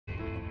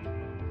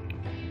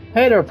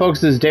Hey there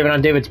folks, this is David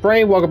on David's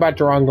Brain. Welcome back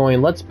to our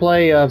ongoing Let's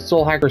Play of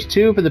Soul Hackers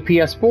 2 for the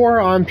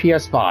PS4 on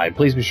PS5.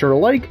 Please be sure to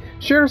like,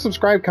 share,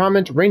 subscribe,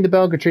 comment, ring the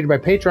bell, get treated by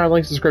Patreon,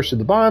 links in the description at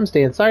the bottom,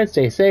 stay inside,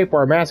 stay safe,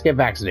 wear a mask, get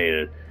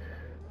vaccinated.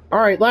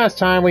 Alright, last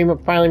time we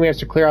finally managed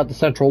to clear out the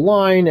central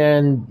line,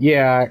 and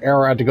yeah,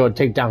 Arrow had to go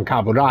take down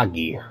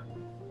Kaburagi.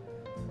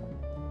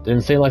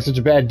 Didn't seem like such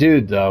a bad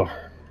dude, though.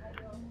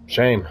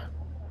 Shame.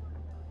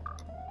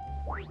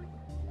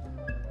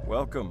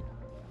 Welcome.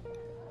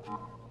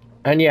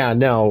 And yeah,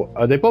 no,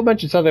 they both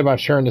mentioned something about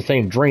sharing the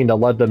same dream that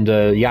led them to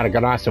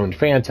Yatagarasu and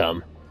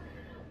Phantom.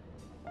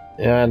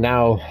 And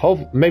now,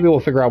 maybe we'll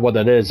figure out what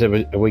that is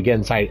if we get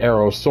inside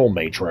Arrow's soul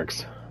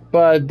matrix.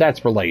 But that's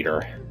for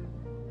later.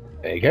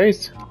 Hey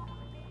guys.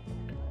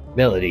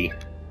 Milady.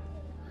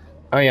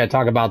 Oh yeah,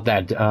 talk about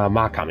that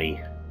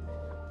Makami.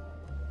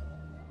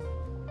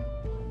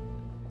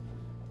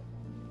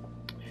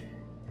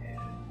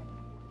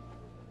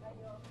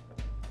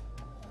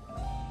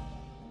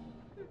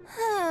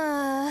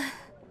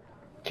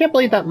 Can't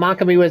believe that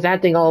Makami was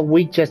acting all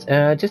weak,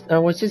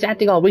 was just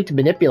acting all weak to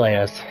manipulate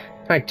us.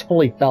 I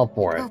totally fell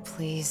for it. Oh,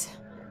 please.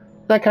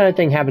 That kind of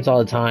thing happens all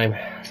the time.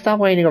 Stop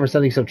whining over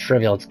something so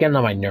trivial. It's getting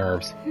on my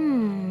nerves.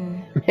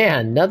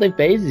 Man, nothing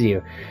phases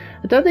you.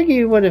 Don't you think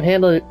you would have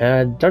handled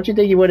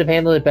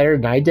it better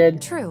than I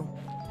did? True.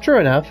 True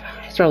enough.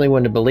 I certainly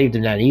wouldn't have believed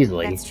him that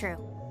easily. That's true.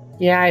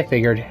 Yeah, I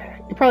figured.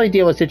 You probably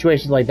deal with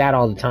situations like that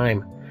all the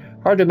time.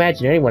 Hard to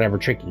imagine anyone ever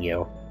tricking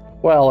you.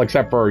 Well,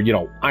 except for, you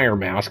know, Iron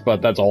Mask,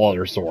 but that's a whole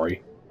other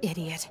story.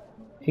 Idiot.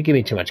 You give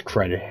me too much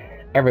credit.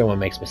 Everyone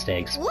makes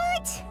mistakes.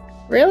 What?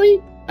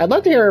 Really? I'd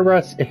love to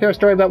hear a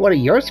story about one of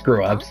your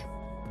screw-ups.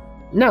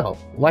 No.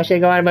 Why should I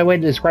go out of my way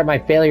to describe my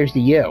failures to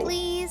you?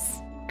 Please?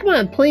 Come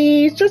on,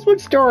 please. Just one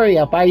story.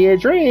 I'll buy you a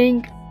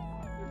drink.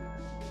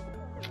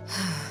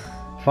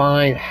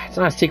 Fine. It's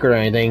not a secret or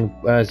anything,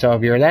 so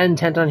if you're that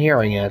intent on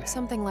hearing it...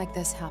 Something like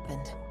this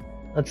happened.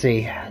 Let's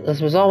see, this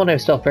was all when I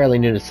was still fairly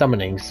new to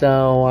summoning,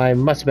 so I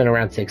must have been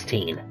around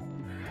 16.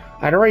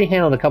 I'd already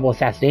handled a couple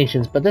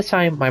assassinations, but this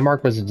time my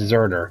mark was a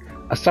deserter,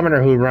 a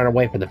summoner who had run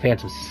away from the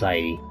Phantom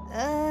Society.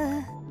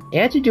 And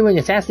you're doing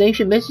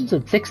assassination missions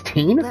at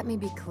 16? Let me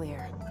be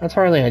clear. That's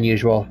hardly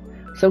unusual.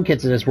 Some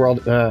kids in this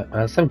world,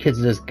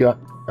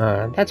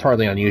 that's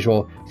hardly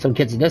unusual. Some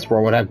kids in this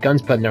world would have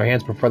guns put in their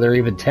hands before they're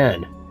even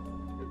 10.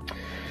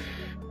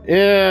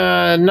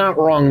 Yeah, not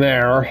wrong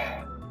there.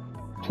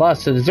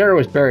 Plus, the deserter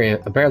was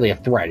barely a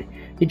threat.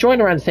 He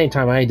joined around the same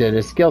time I did.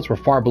 His skills were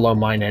far below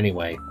mine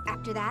anyway.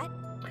 After that?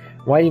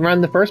 Why did he run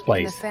in the first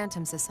place? The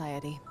Phantom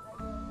Society.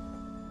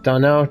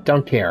 Don't know,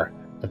 don't care.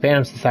 The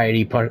Phantom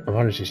Society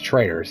punishes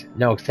traitors.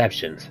 No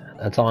exceptions.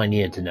 That's all I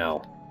needed to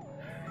know.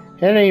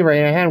 At any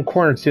rate, I had him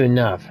cornered soon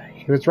enough.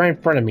 He was right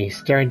in front of me,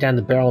 staring down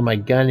the barrel of my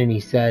gun, and he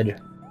said,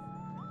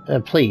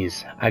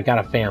 please, I've got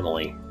a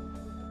family.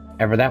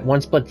 And for that one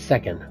split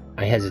second,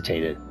 I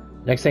hesitated.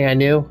 Next thing I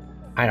knew,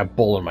 I had a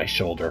bullet in my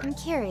shoulder. I'm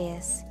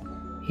curious.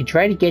 He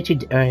tried to get you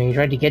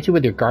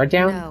with your guard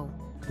down? No.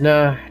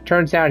 Nah,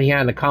 turns out he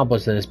had an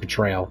accomplice in his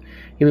betrayal.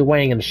 He'd been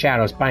waiting in the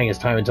shadows, biding his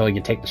time until he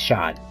could take the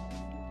shot.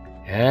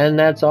 And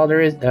that's all there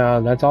is to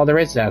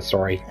that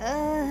story.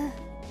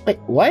 Wait,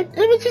 what?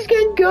 It was just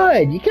getting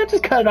good. You can't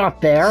just cut it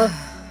off there.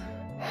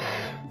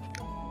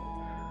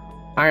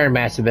 Iron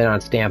Mask had been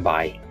on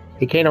standby.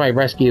 He came to my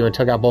rescue and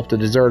took out both the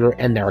deserter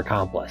and their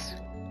accomplice.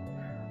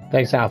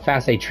 Thanks to how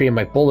fast they treated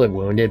my bullet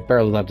wound, it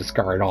barely left a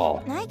scar at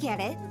all. I get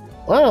it.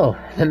 Whoa,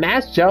 the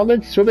masked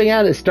gentleman swooping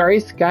out of the starry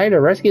sky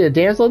to rescue the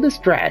damsel in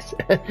distress.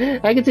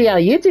 I can see how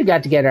you two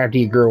got together after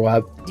you grew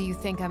up. Do you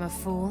think I'm a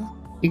fool?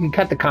 You can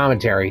cut the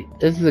commentary.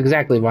 This is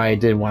exactly why I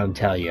didn't want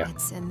to tell you.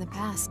 It's in the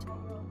past.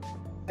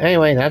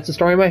 Anyway, that's the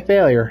story of my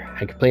failure.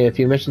 I completed a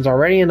few missions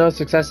already, and those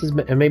successes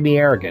made me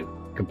arrogant,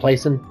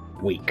 complacent,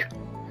 weak.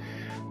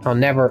 I'll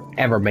never,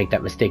 ever make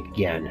that mistake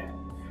again.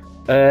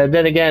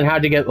 Then again,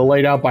 how'd you get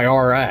laid out by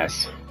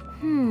RS?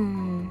 I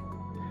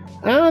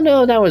don't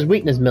know if that was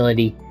weakness,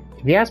 Milady.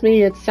 If you ask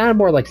me, it sounded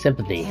more like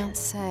sympathy. Can't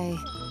say.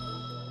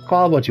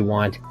 Call it what you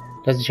want.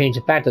 Doesn't change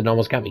the fact that it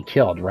almost got me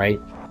killed, right?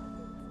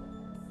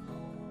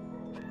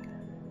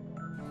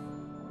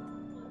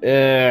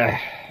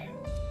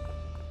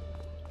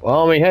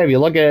 Well, I mean, hey, if you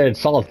look at it,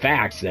 solid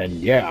facts, then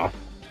yeah.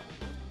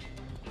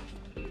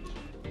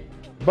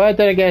 But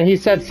then again, he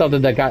said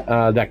something that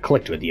got that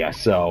clicked with you,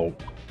 so.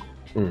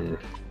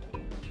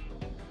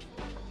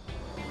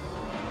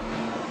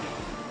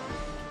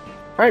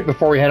 Alright,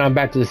 before we head on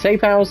back to the safe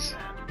house.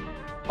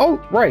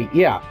 Oh, right,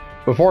 yeah.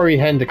 Before we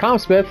head into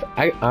Compsmith,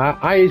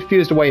 I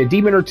fused away a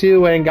demon or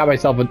two and got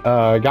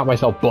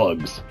myself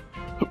bugs.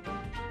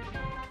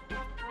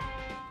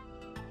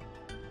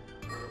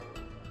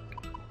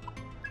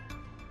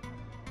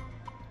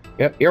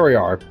 Yep, here we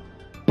are.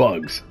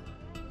 Bugs.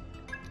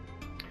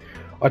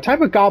 A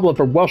type of goblin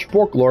from Welsh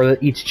folklore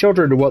that eats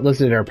children to what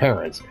listen to their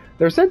parents.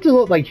 They're said to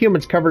look like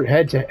humans covered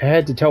head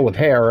to toe with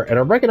hair, and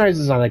are recognized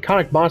as an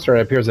iconic monster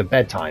that appears at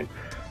bedtime.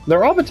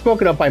 They're often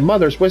spoken of by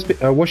mothers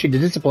wishing to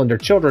discipline their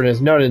children,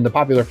 as noted in the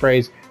popular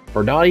phrase,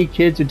 "For naughty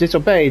kids who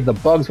disobey, the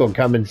bugs will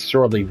come and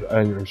surely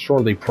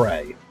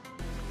prey."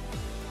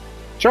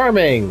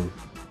 Charming.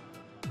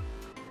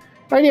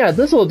 And yeah,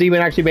 this little demon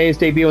actually made its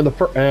debut in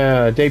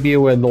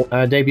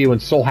the debut in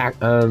Soul Hack.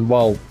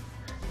 Well,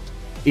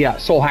 yeah,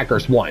 Soul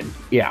Hackers 1.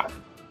 Yeah.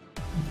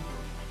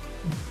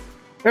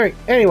 All right.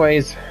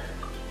 Anyways,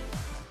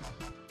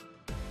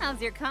 How's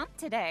your comp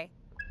today?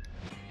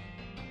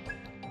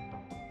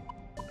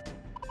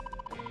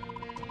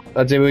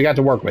 let's see what we got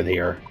to work with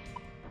here.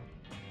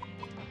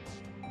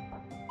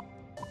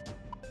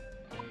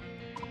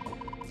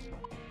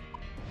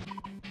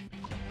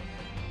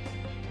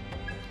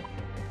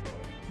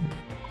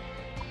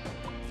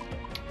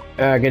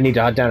 Gonna need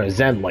to hunt down a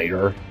Zen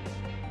later.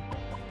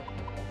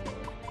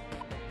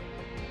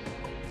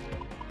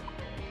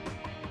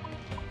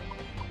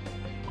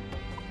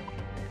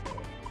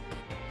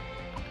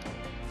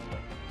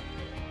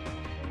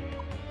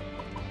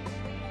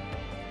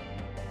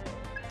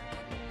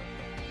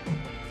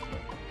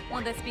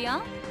 Will this be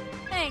all?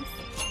 Thanks.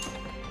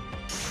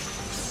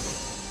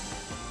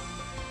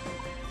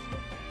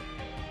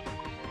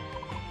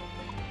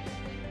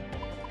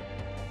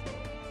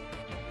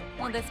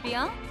 Will this be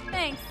all?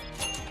 Thanks.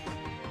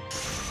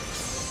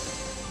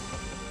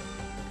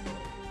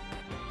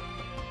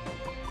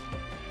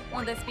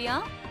 Will this be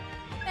all?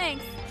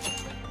 Thanks.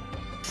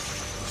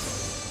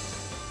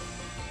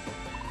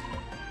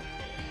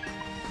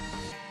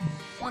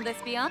 Will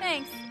this be all?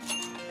 Thanks.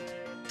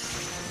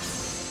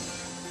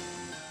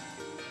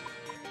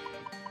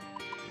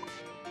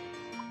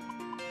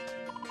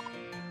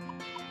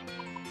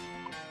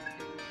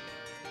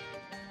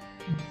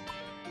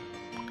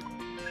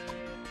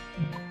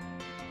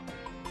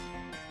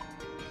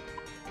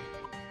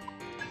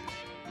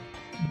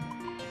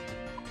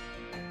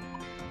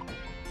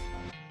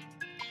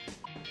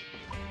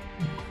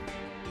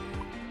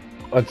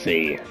 Let's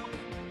see.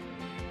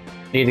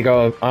 Need to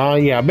go.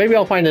 Yeah, maybe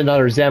I'll find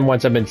another Zen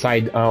once I'm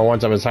inside.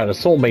 Once I'm inside a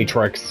Soul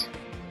Matrix.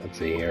 Let's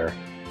see here.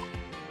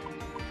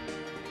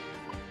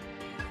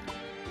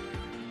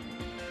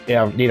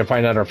 Yeah, need to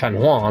find another Fen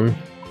Huan.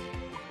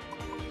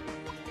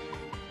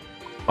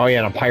 Oh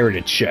yeah, and a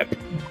pirated ship.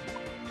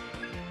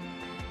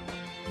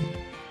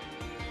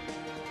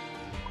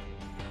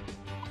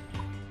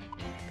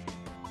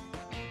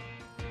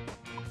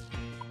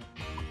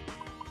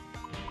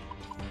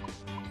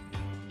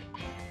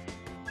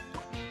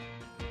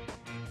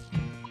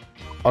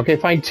 Okay,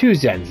 find 2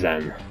 Zens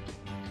then.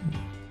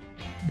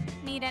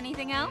 Need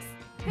anything else?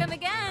 Come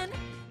again.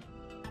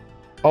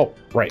 Oh,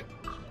 right.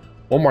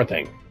 One more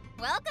thing.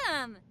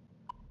 Welcome.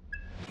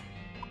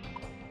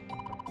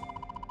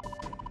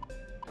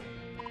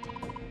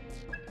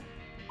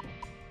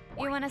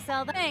 You want to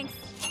sell the thanks?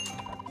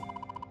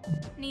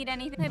 Need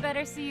anything? I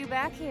better see you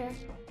back here.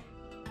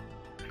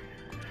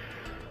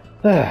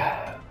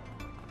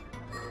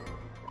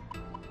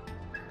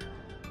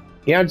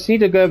 Yeah, I just need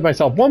to give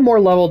myself one more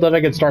level, then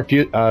I can start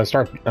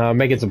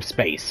making some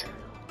space.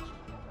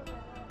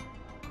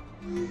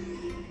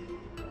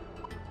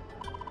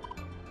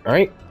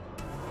 Alright.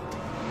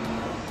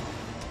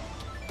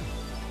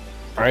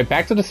 Alright,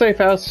 back to the safe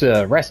house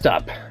to rest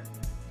up.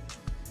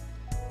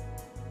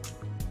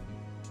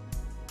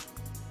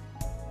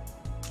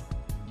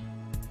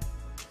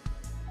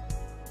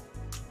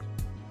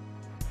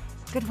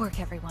 Good work,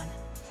 everyone.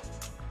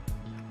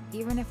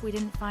 Even if we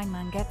didn't find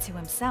Mangetsu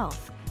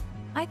himself,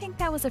 I think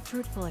that was a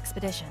fruitful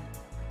expedition.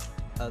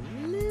 A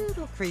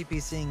little creepy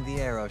seeing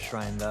the arrow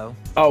shrine, though.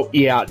 Oh,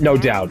 yeah, no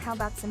doubt. How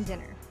about some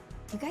dinner?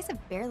 You guys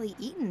have barely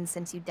eaten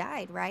since you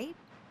died, right?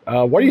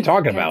 What are you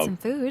talking Prepared about? some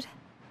food.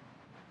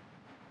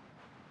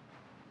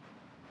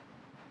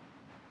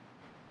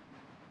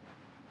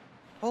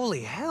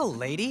 Holy hell,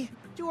 lady!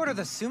 Did you order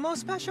the sumo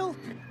special?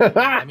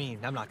 I mean,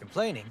 I'm not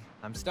complaining.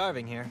 I'm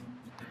starving here.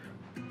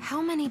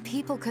 How many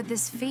people could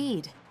this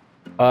feed?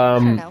 I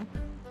don't know.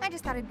 I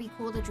just thought it'd be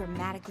cool to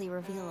dramatically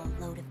reveal a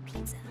load of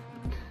pizza.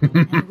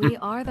 And we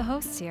are the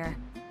hosts here.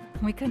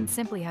 We couldn't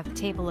simply have the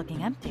table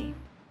looking empty.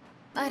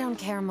 I don't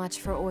care much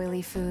for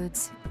oily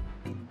foods.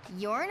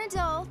 You're an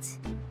adult,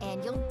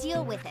 and you'll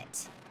deal with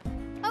it.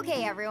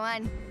 Okay,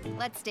 everyone,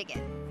 let's dig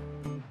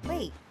in.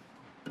 Wait,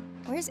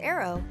 where's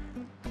Arrow?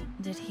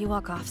 Did he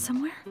walk off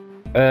somewhere?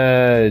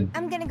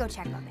 I'm gonna go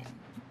check on him.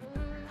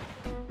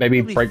 Maybe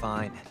He'll be break.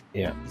 fine.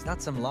 Yeah. He's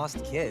not some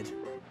lost kid.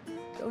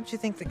 Don't you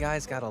think the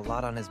guy's got a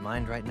lot on his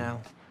mind right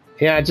now?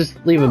 Yeah,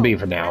 just leave him be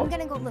for I'm now.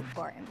 gonna go look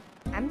for him.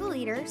 I'm the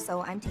leader,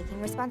 so I'm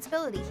taking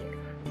responsibility here.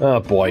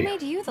 Oh Who boy.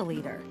 made you the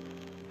leader?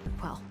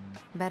 Well,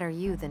 better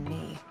you than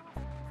me.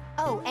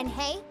 Oh, and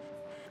hey,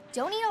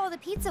 don't eat all the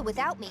pizza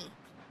without me.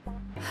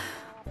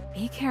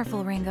 Be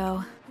careful,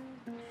 Ringo.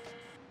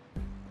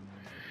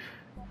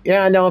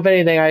 Yeah, no, if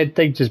anything, I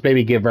think just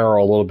maybe give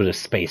Arrow a little bit of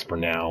space for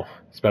now.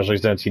 Especially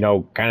since, you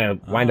know, kind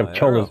of wind up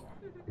killing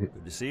his...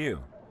 Good to see you.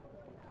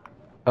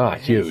 Ah,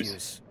 Hey, Hughes.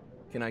 Hughes.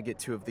 Can I get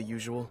 2 of the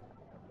usual?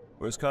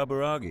 Where's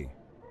Kaburagi?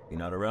 You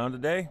not around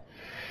today?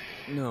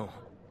 No.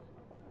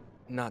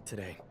 Not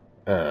today.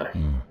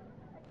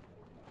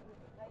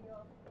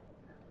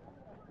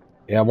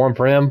 Yeah, one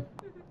for him,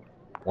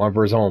 one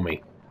for his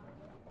homie.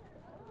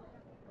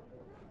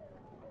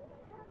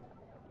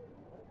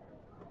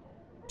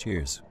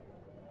 Cheers.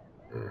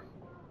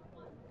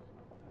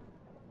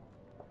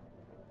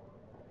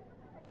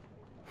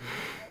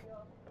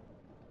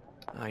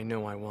 I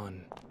know I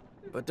won,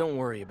 but don't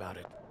worry about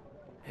it.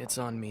 It's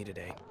on me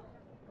today.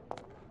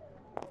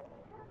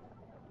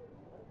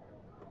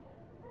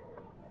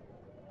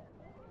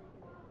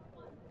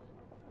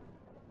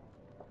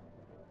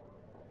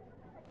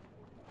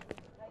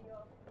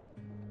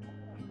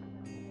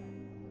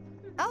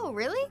 Oh,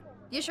 really?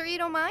 You sure you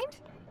don't mind?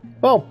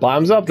 Well,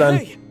 bottoms up then.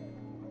 Hey!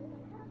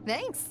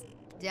 Thanks.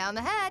 Down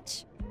the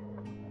hatch.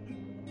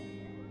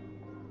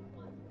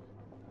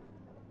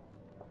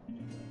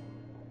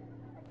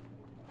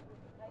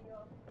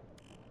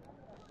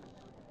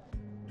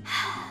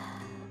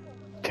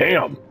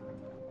 Damn.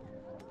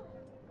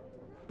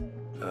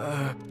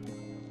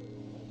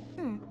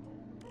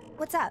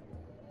 What's up?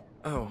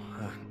 Oh,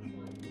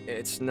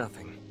 it's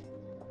nothing.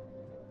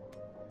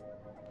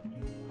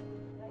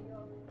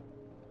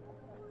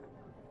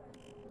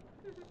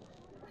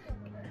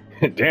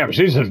 Damn,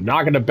 she's just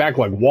knocking it back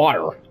like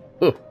water.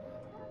 Ugh.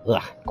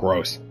 Ugh,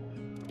 gross.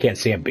 Can't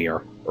stand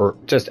beer. Or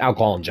just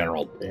alcohol in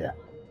general. Yeah.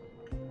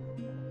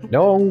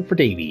 No for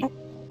Davey.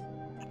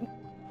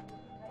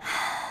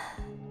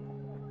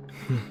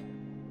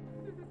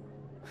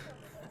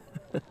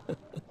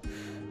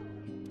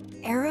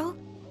 Arrow?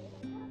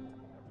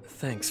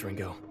 Thanks,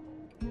 Ringo.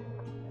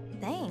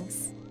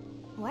 Thanks.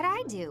 What'd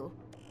I do?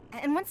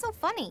 And what's so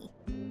funny?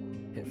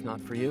 If not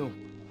for you,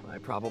 I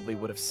probably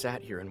would have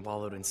sat here and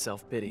wallowed in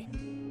self-pity.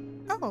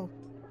 Oh.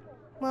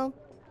 Well,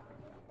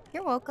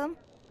 you're welcome.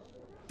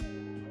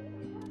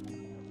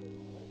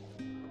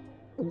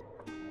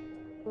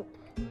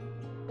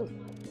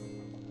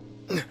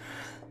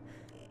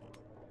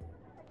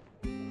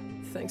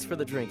 Thanks for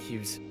the drink,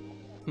 Hughes.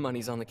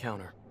 Money's on the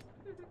counter.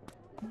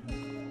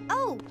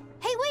 Oh,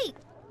 hey, wait!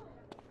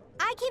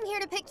 I came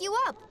here to pick you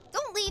up.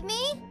 Don't leave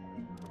me!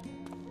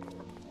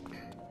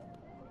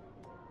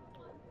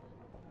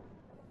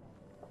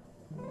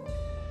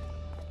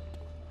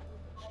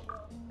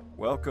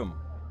 Welcome.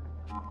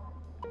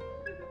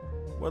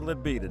 What'll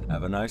it be to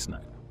have a nice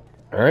night?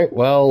 Alright,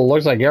 well,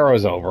 looks like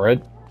Arrow's over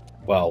it.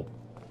 Well,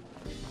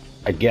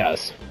 I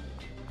guess.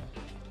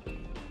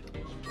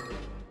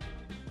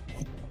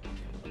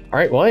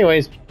 Alright, well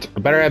anyways, I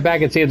better head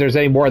back and see if there's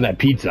any more of that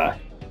pizza.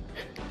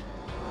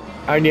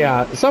 And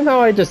yeah,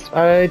 somehow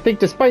I think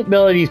despite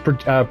Milady's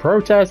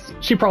protests,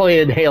 she probably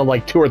inhaled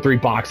like 2 or 3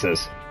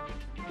 boxes.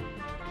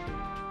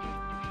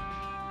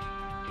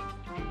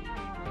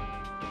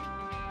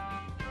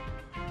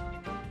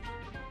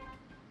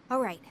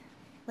 Alright,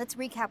 let's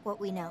recap what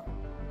we know.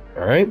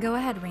 Alright. Go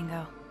ahead,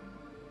 Ringo.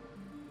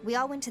 We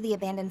all went to the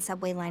abandoned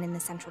subway line in the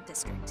Central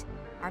District.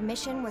 Our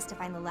mission was to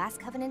find the last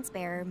Covenant's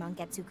bearer,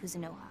 Mangetsu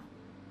Kuzunoha.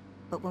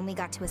 But when we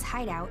got to his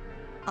hideout,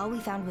 all we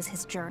found was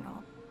his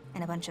journal,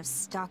 and a bunch of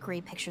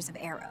stalkery pictures of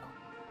Arrow.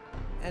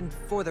 And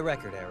for the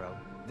record, Arrow,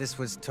 this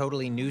was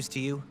totally news to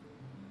you?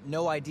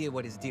 No idea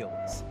what his deal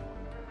was?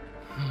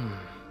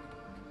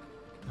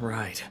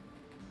 Right.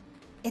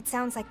 It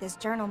sounds like this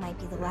journal might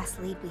be the last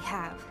lead we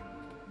have.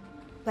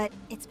 But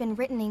it's been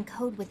written in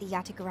code with the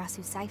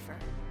Yatagarasu cipher,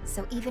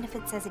 so even if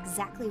it says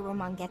exactly where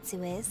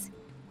Mangetsu is,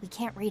 we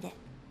can't read it.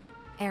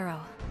 Arrow,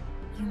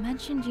 you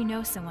mentioned you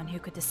know someone who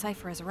could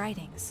decipher his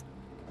writings.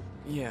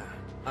 Yeah,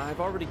 I've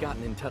already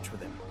gotten in touch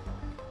with him.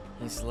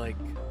 He's like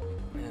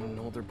an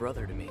older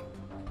brother to me.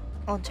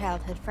 Old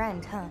childhood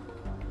friend, huh?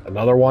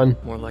 Another one?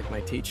 More like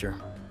my teacher.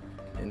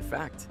 In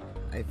fact,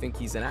 I think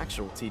he's an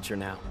actual teacher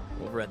now,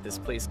 over at this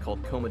place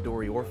called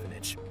Komodori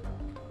Orphanage.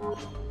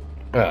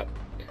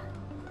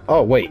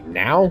 Oh wait,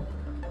 now?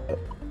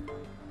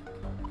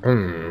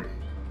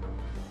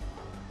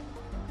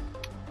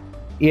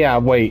 Yeah,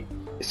 wait.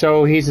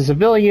 So he's a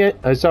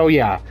civilian. So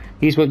yeah,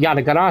 he's with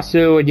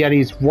Yatagarasu, and yet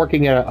he's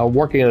working at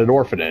an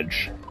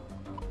orphanage.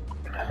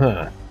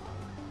 Huh.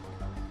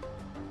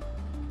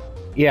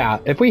 Yeah,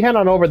 if we head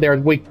on over there,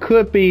 we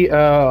could be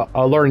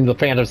learning the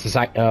Phantom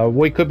Society.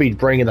 We could be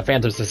bringing the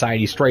Phantom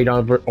Society straight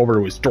over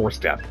to his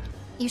doorstep.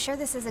 You sure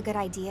this is a good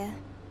idea?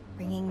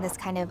 Bringing this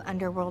kind of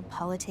underworld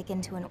politic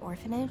into an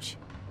orphanage?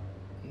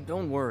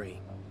 Don't worry.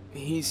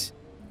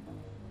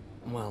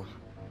 Well,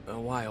 a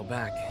while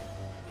back,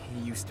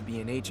 he used to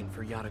be an agent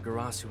for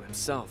Yatagarasu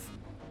himself.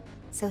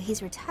 So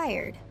he's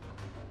retired.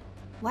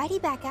 Why'd he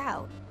back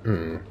out?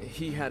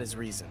 He had his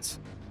reasons.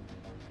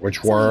 Which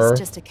So were? he's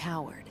just a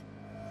coward.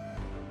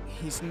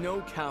 He's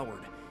no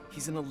coward.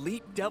 He's an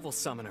elite devil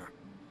summoner.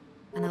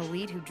 An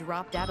elite who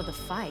dropped out of the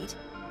fight?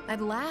 I'd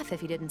laugh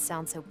if he didn't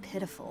sound so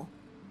pitiful.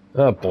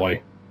 Oh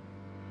boy.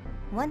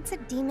 Once a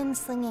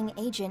demon-slinging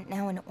agent,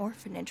 now an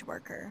orphanage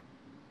worker.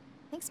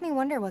 Makes me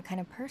wonder what kind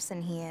of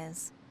person he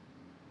is.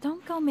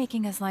 Don't go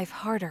making his life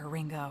harder,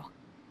 Ringo.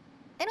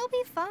 It'll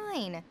be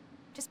fine.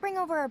 Just bring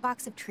over a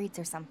box of treats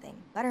or something.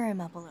 Butter him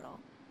up a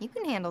little. You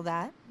can handle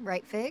that,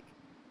 right, Fig?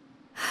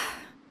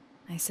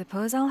 I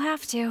suppose I'll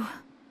have to.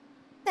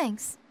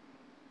 Thanks.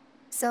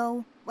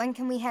 So, when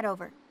can we head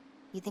over?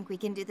 You think we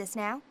can do this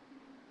now?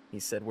 He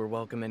said we're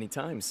welcome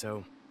anytime,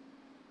 so...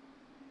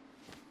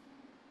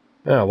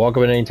 Oh,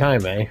 welcome at any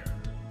time, eh?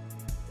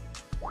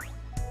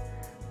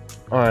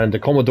 on the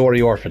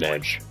Komodori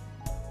Orphanage.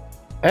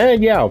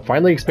 And yeah,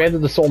 finally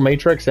expanded the Soul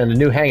Matrix and a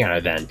new hangout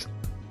event.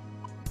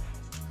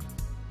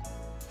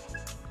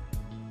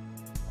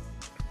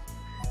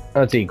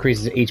 Let's see,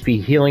 increases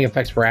HP healing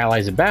effects for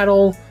allies in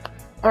battle.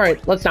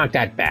 Alright, let's knock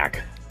that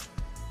back.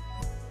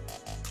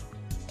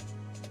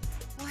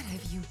 What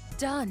have you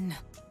done?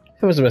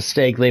 It was a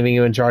mistake leaving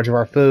you in charge of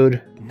our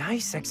food.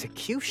 Nice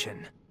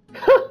execution.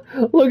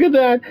 Look at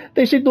that!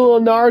 They shaped the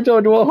little Naruto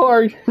into a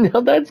heart!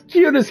 Now that's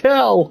cute as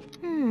hell!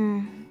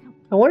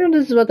 I wonder if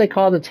this is what they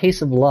call the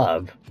taste of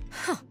love.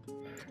 Huh.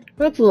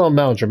 That's a little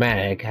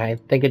melodramatic. I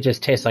think it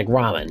just tastes like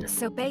ramen.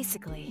 So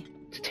basically...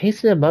 To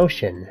taste an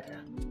emotion.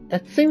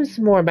 That seems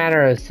more a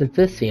matter of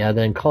synthesia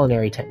than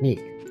culinary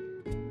technique.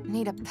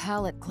 Need a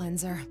palate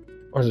cleanser.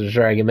 Wasn't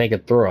sure I could make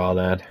it through all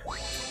that.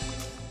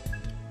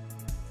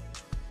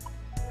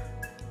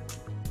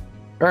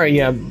 Alright,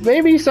 yeah,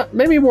 maybe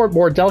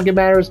more delicate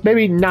matters.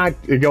 Maybe not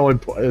go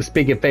and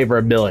speak in favor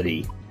of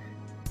Milady.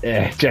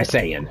 Just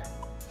saying.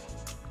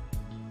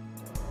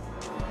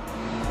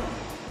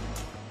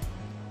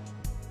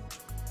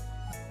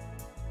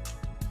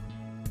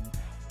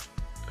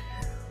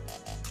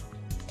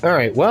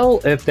 Alright,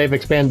 well, if they've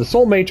expanded the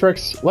Soul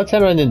Matrix, let's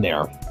head on in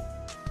there.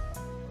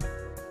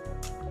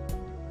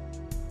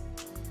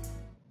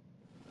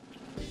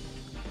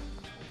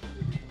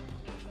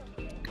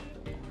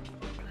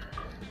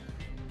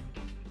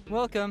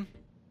 Welcome.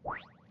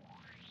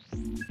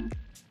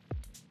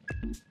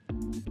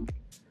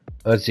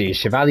 Let's see,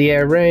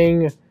 Chevalier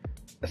Ring,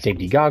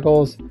 safety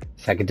goggles,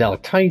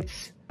 psychedelic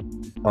tights,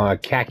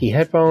 khaki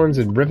headphones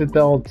and rivet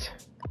belt.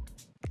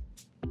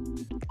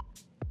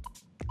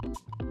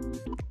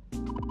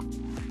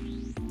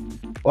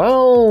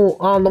 Well,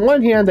 on the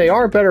one hand, they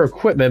are better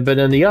equipment, but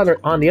on the other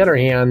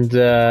hand,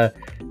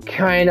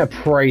 kind of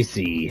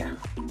pricey.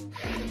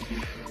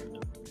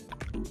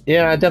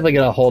 Yeah, definitely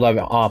gonna hold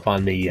off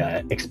on the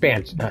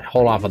expansion.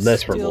 Hold off on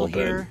this for a little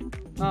bit.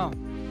 Oh,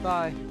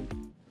 bye.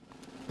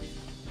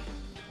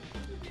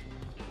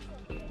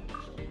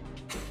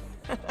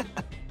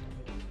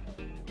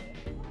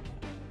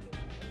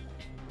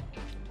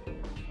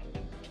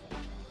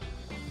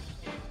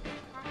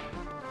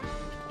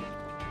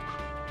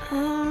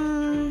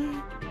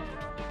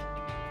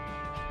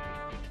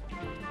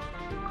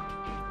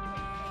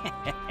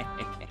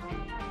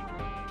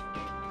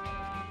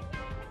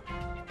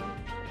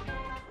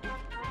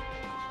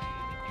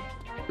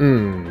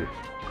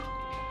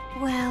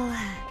 Well...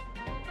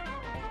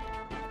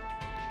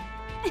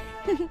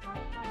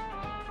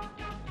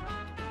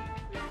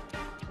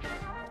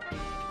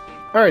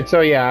 Alright,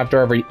 so yeah, after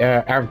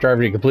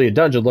every completed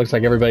dungeon, looks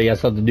like everybody has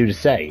something new to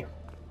say.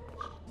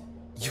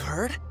 You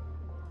heard?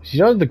 Did you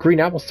know that the green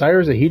apple cider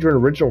is a Hedron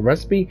original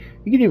recipe?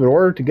 You can even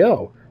order it to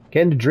go.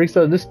 Getting to drink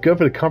something this good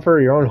for the comfort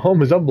of your own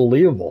home is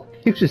unbelievable.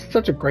 He was just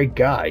such a great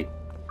guy.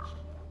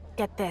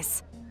 Get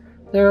this.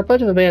 There are a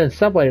bunch of abandoned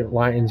subway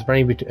lines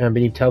running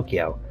beneath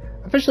Tokyo.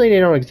 Officially they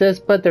don't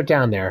exist, but they're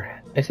down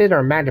there. They say they're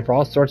a magnet for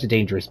all sorts of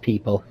dangerous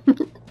people.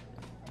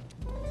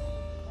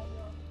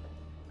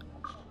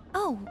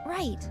 Oh,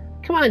 right.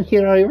 Come on,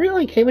 Hiro, you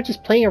really okay with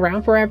just playing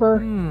around forever?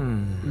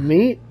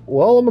 Me?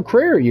 Well, I'm a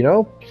career, you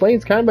know?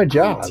 Playing's kind of my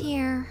job. Oh,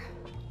 dear.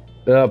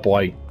 Oh,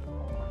 boy.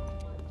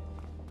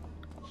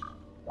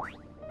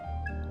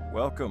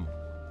 Welcome.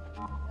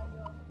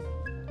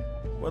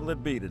 What'll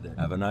it be today?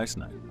 Have a nice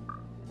night.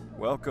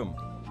 Welcome.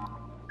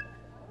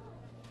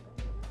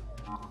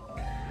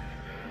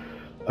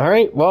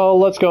 Alright, well,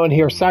 let's go and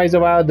hear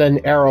Saizo out,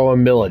 then Arrow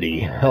and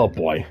Milady. Oh,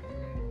 boy.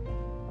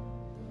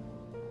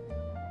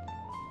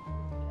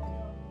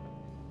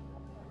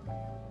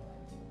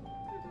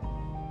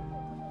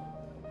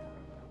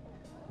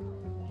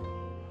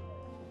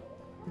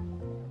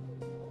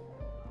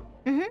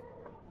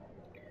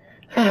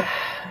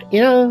 You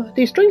know,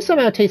 these drinks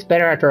somehow taste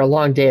better after a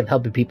long day of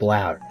helping people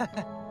out.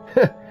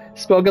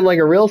 Spoken like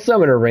a real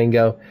summoner,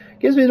 Ringo.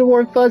 Gives me the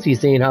warm fuzzy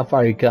seeing how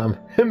far you come.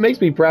 It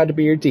makes me proud to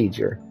be your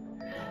teacher.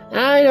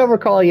 I don't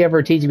recall you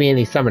ever teaching me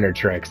any summoner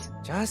tricks.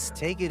 Just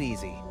take it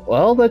easy.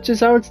 Well, that's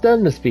just how it's done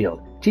in this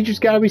field. Teachers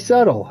gotta be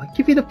subtle.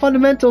 Give you the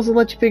fundamentals and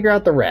let you figure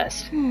out the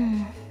rest.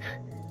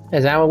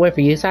 Is that what went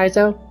for you,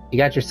 Saizo? You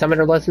got your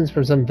summoner lessons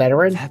from some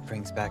veteran? That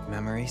brings back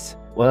memories.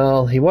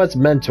 Well, he was a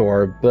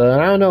mentor, but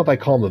I don't know if I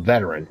call him a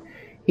veteran.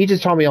 He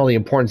just taught me all the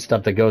important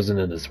stuff that goes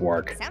into this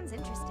work. Sounds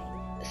interesting.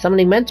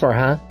 Summoning mentor,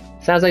 huh?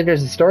 Sounds like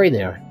there's a story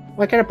there.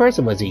 What kind of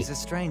person was he? He's a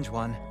strange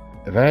one.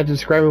 If I had to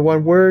describe it in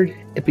one word,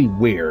 it'd be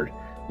weird.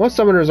 Most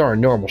summoners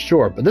aren't normal,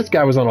 sure, but this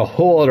guy was on a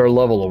whole other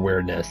level of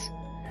weirdness.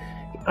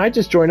 I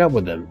just joined up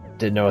with him.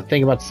 Didn't know a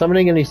thing about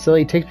summoning, and he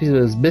suddenly takes me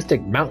to this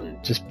mystic mountain,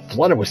 just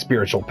flooded with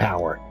spiritual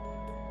power.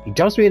 He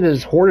dumps me into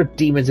this horde of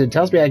demons and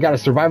tells me I gotta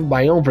survive on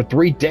my own for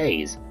 3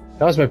 days.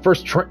 That was my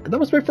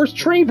first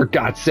train, for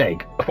God's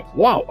sake.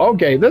 Wow,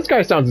 okay, this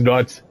guy sounds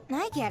nuts.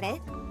 I get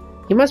it.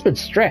 He must have been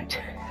strict.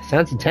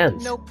 Sounds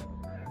intense. Nope.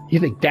 You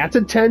think that's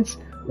intense?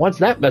 Once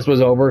that mess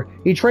was over,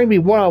 he trained me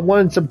one-on-one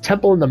in some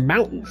temple in the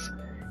mountains.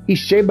 He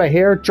shaved my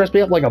hair, dressed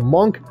me up like a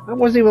monk. I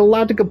wasn't even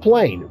allowed to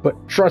complain. But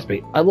trust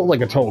me, I look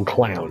like a total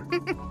clown.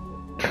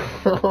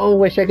 Oh,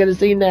 wish I could have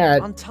seen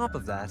that. On top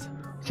of that,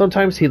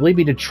 Sometimes he'd leave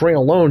me to train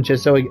alone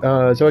just so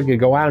I could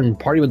go out and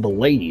party with the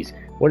ladies.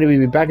 Wouldn't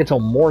even be back until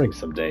morning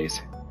some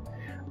days.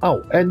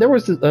 Oh, and there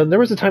was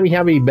a time he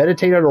had me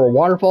meditate under a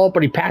waterfall,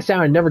 but he passed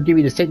out and never gave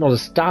me the signal to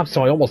stop,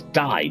 so I almost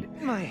died.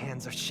 my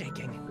hands are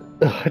shaking.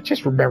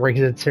 Just remembering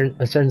it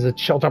sends a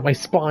chill down my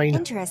spine.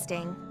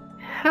 Interesting.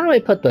 How do I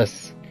put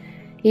this?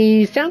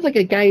 He sounds like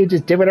a guy who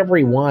just did whatever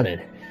he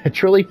wanted. A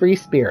truly free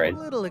spirit. A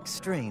little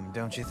extreme,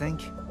 don't you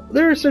think?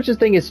 There's such a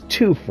thing as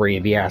too free,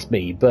 if you ask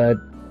me, but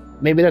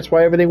maybe that's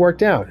why everything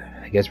worked out.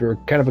 I guess we were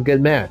kind of a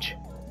good match.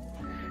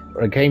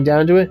 When it came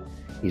down to it,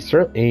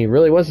 he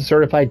really was a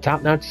certified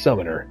top-notch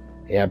summoner.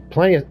 We had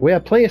plenty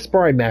of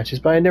sparring matches,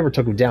 but I never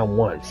took him down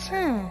once.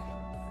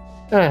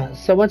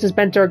 So what's this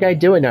mentor guy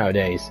doing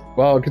nowadays?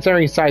 Well,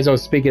 considering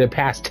Saizo's speaking in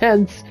past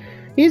tense,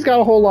 he's got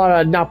a whole lot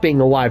of not being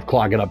alive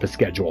clogging up his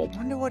schedule.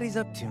 Wonder what he's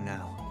up to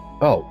now.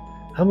 Oh,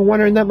 I've been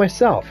wondering that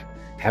myself.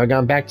 Haven't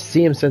gone back to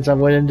see him since I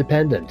went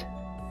independent.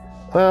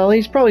 Well,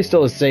 he's probably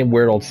still the same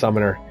weird old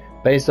summoner,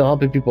 but he's still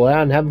helping people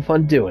out and having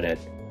fun doing it.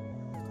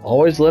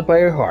 Always live by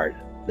your heart.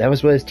 That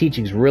was what his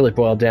teachings really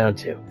boiled down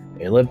to.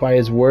 He lived by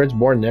his words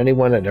more than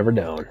anyone I'd ever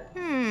known.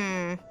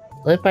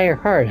 Live by your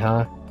heart,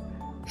 huh?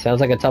 Sounds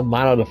like a tough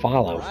motto to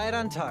follow. Right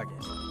on target.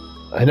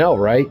 I know,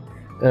 right?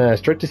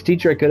 Strictest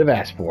teacher I could have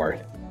asked for.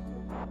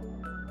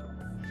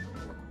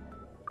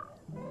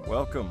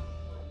 Welcome.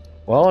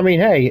 Well, I mean,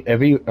 hey, if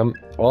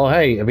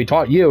he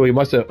taught you, he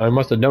must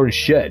have known his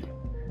shit.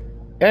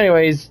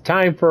 Anyways,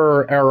 time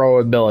for arrow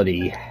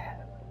ability.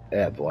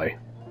 Yeah, boy.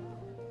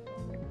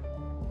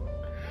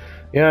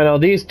 Yeah, no,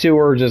 these two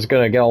are just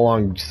gonna get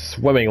along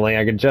swimmingly,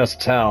 I can just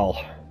tell.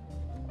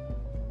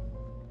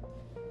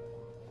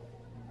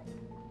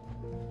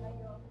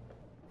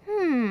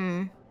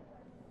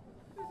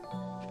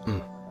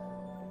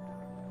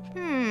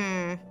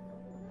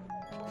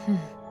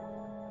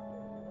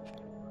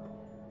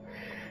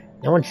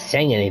 No one's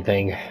saying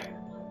anything.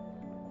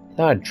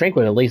 Thought a drink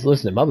would at least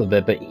loosen him up a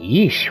bit, but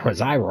yeesh, was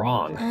I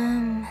wrong.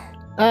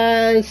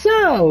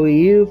 So,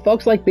 you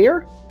folks like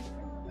beer?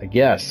 I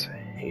guess.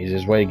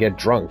 Easiest way to get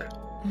drunk.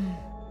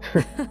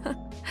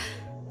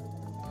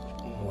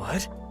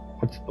 What?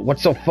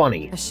 What's so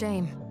funny? A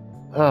shame.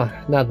 Oh,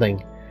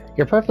 nothing.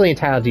 You're perfectly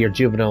entitled to your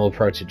juvenile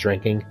approach to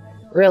drinking.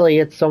 Really,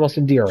 it's almost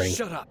endearing.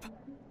 Shut up.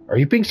 Are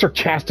you being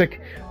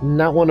sarcastic?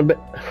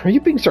 Are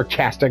you being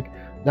sarcastic?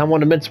 Not one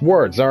to mince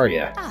words, are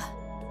you?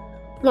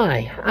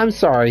 My, I'm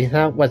sorry.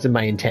 That wasn't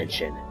my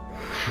intention.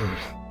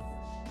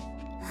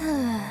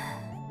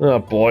 Oh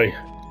boy.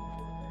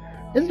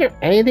 Isn't there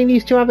anything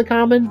these two have in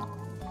common?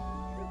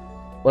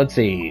 Let's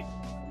see.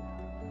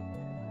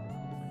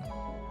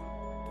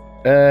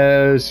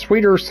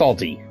 Sweet or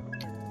salty?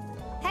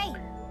 Hey,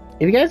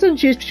 If you guys had to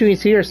choose between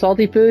sweet or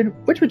salty food,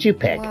 which would you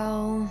pick?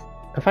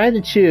 Well, If I had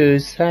to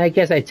choose, I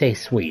guess I'd say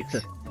sweets.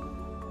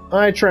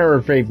 I try to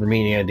refrain from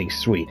eating anything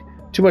sweet.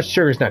 Too much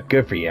sugar's not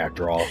good for you,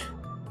 after all.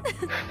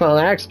 Well,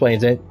 that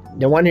explains it.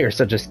 No wonder you're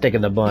such a stick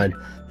in the mud.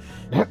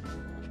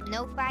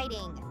 no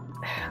fighting.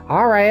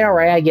 Alright,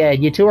 I get it.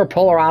 You two are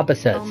polar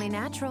opposites. only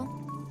natural.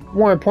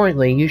 More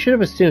importantly, you should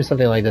have assumed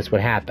something like this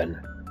would happen.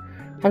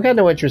 I've got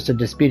no interest in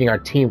disrupting our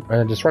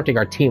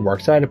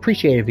teamwork, so I'd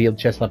appreciate it if you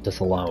just left us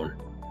alone.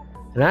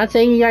 I'm not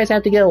saying you guys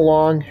have to get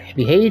along. If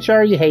you hate each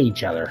other, you hate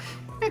each other.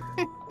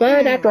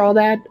 But after all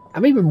that,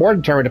 I'm even more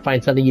determined to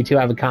find something you two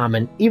have in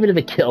common, even if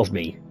it kills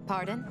me.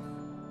 Pardon?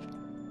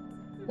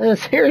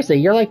 Seriously,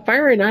 you're like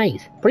fire and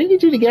ice. Putting you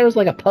two together is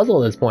like a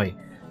puzzle at this point.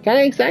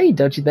 Kinda exciting,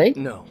 don't you think?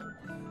 No.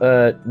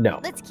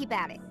 No. Let's keep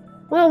at it.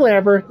 Well,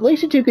 whatever. At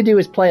least you two could do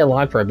is play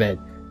along for a bit.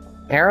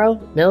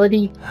 Arrow?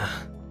 Milady?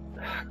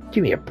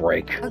 Give me a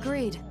break.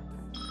 Agreed.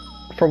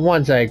 For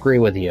once, I agree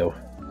with you.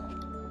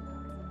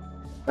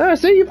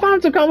 See, you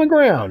found some common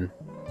ground.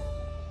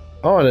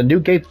 Oh, and a new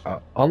gate.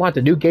 Unlocked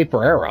a new gate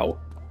for Arrow.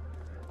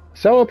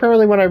 So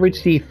apparently when I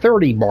reach the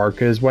 30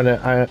 mark is when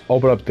I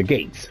open up the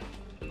gates.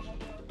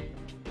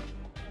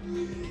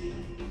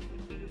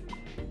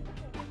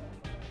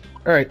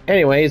 Alright,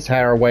 anyways,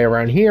 had our way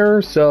around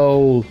here,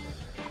 so...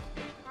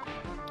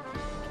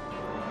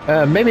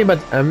 maybe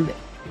Madame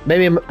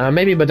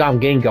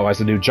Ginko has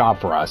a new job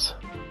for us.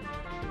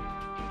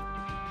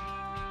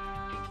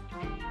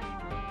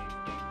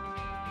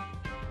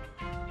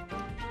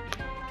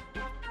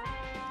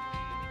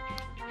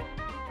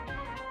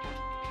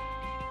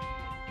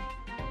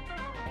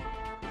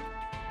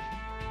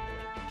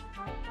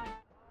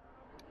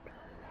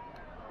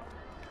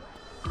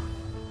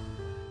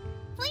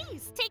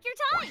 Please, take your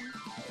time.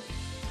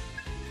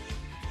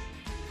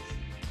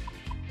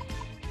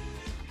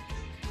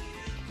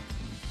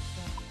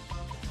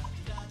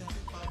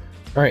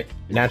 Alright,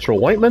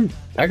 natural ointment?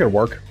 That could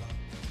work.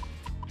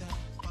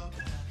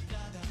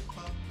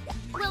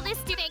 Will this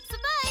do make some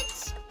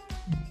much?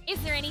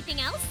 Is there anything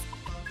else?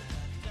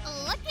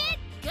 Look it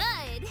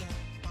good.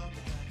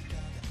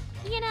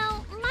 You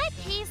know, my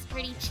pay's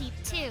pretty cheap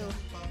too.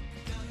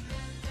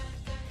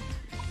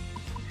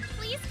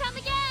 Please come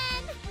again.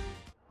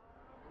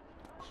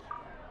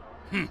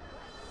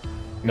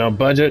 No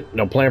budget,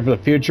 no plan for the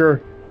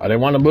future. They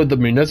want to move the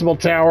municipal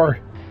tower?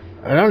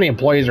 I know the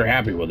employees are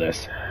happy with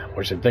this.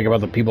 We should think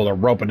about the people that are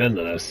roping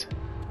into this.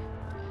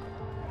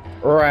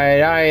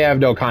 Right, I have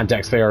no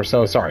context there,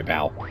 so sorry,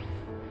 pal.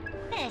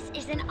 This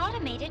is an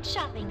automated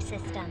shopping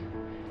system.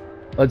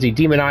 Let's see,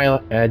 demon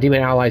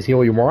allies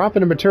heal you more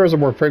often, and materials are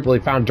more frequently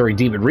found during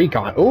demon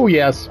recon. Oh,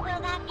 yes. Will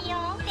that be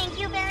all? Thank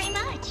you very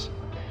much.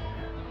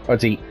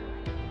 Let's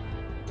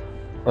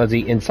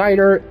see,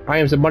 insider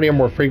items and money are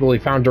more frequently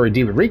found during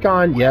demon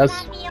recon. Yes.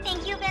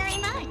 Thank you very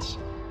much.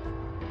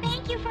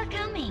 Thank you for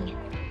coming.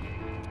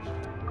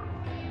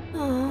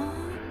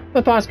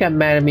 My boss got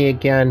mad at me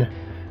again.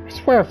 I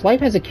swear, if life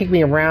hasn't kicked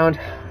me around,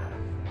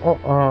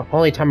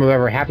 only time I'm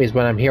ever happy is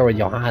when I'm here with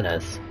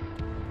Johannes.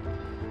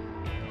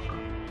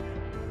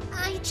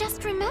 I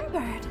just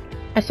remembered.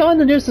 I saw in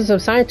the news that some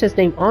scientist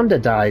named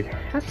Onda died.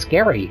 That's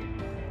scary.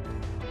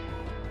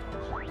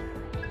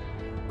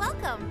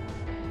 Welcome.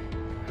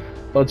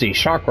 Let's see,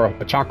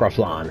 chakra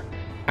flan.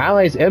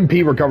 Allies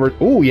MP recovered.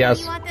 Ooh,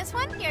 yes. You want this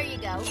one? Here you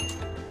go.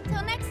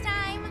 Till next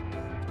time.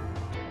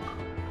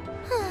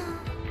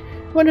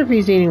 Wonder if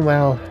he's eating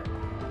well.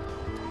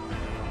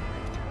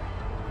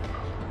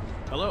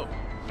 Hello.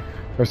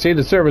 Received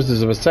the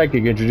services of a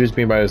psychic introduced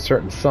me by a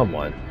certain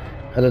someone.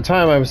 At the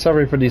time, I was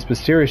suffering from these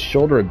mysterious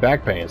shoulder and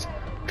back pains.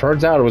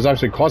 Turns out it was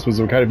actually caused by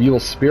some kind of evil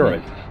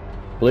spirit.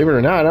 Believe it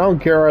or not, I don't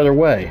care either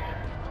way.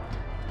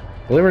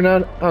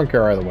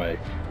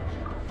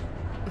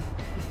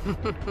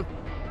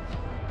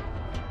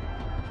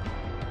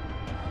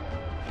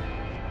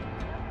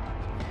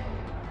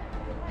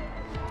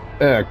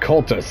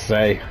 Cultists,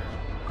 say.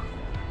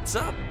 What's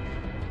up?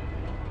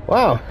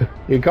 Wow,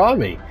 you caught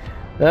me.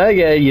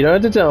 Okay, you don't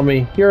have to tell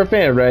me. You're a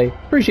fan, Ray.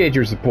 Appreciate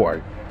your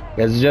support.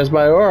 Guess it's just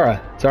my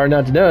aura. It's hard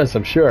not to notice,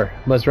 I'm sure.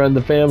 Must run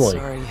the family.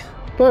 Sorry.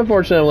 But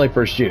unfortunately, I'm late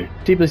for a shoot.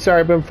 Deeply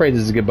sorry, but I'm afraid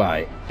this is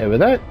goodbye. And with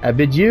that, I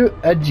bid you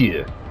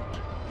adieu.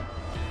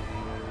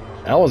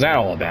 What was that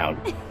all about?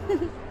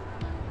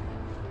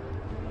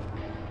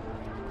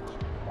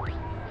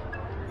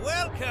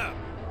 Welcome.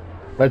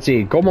 Let's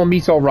see, Gomo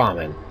Miso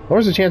Ramen.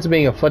 What's the chance of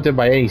being afflicted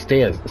by any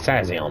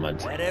status ailment?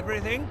 That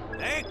everything?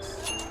 Thanks.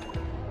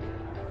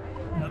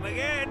 Come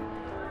again.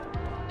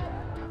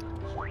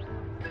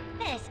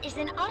 This is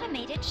an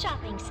automated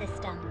shopping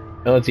system.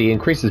 And let's see,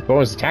 increases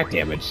bonus attack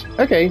damage.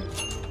 Okay.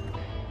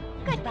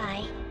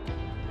 Goodbye.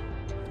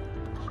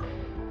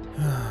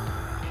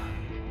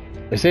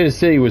 They say the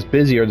city was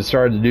busier at the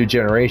start of the new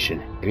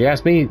generation. If you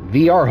ask me,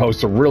 VR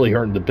hosts are really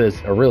hurting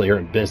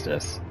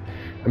business.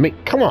 I mean,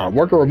 come on,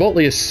 working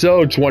remotely is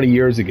so 20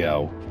 years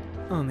ago.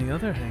 On the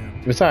other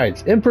hand...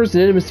 Besides,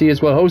 in-person intimacy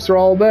is what hosts are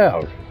all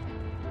about.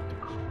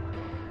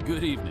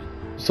 Good evening.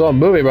 Saw a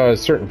movie about a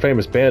certain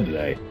famous band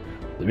today.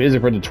 The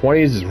music from the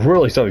 20s is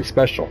really something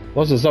special.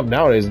 Most of the stuff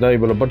nowadays is not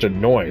even a bunch of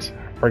noise.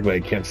 Frankly, I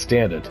can't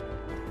stand it.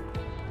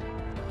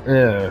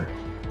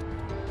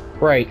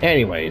 Right,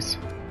 anyways.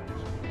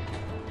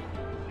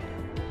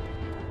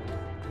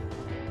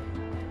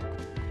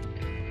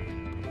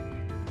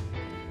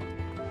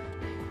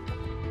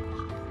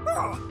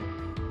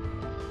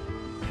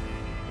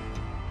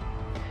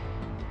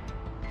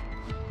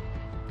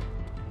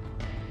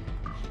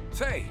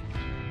 Say.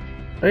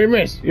 Hey,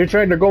 miss, you're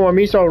trying to go on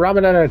miso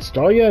ramen at that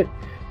stall yet?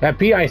 That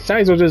P.I.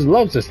 Saizo just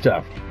loves this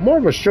stuff. More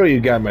of a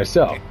shoyu guy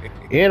myself.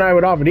 He and I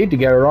would often eat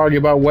together and argue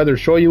about whether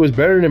shoyu was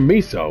better than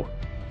miso.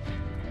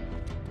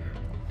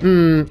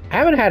 I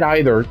haven't had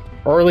either.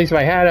 Or at least if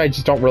I had, I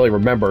just don't really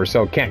remember,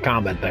 so can't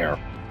comment there.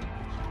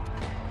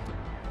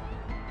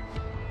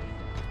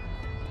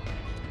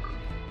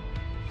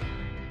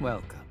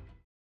 Welcome.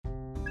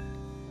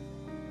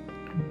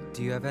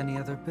 Do you have any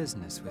other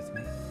business with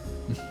me?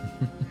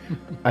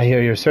 I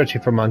hear you're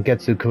searching for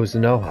Mangetsu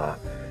Kuzunoha.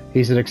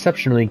 He's an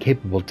exceptionally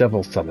capable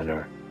devil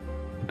summoner.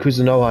 The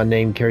Kuzunoha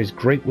name carries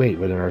great weight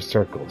within our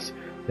circles.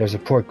 Their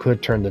support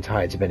could turn the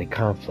tides of any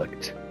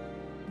conflict.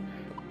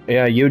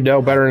 Yeah, you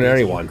know better than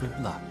anyone.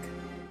 Good luck.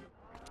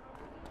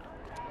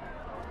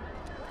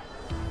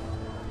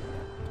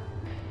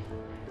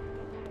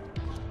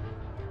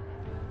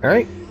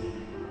 Alright.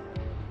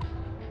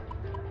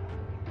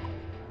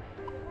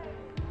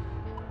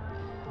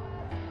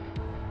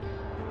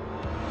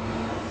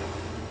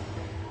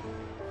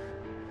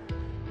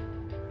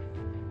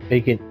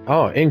 You can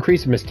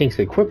increase Mystique's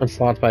equipment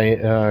slots by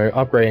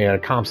upgrading a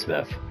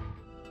compsmith.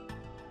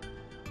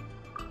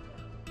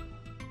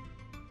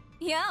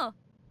 Yo,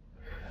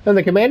 And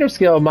the commander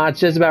skill mod's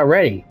just about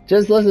ready.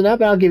 Just listen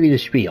up and I'll give you the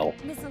spiel.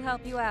 this'll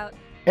help you out.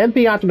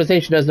 MP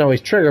optimization doesn't always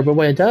trigger, but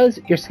when it does,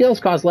 your skills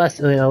cost less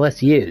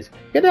to use.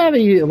 Good to have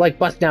you like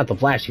busting out the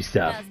flashy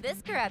stuff. Does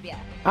this grab ya?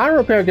 Auto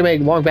repair can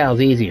make long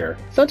battles easier.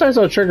 Sometimes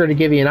it'll trigger to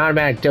give you an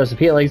automatic dose of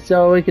healing,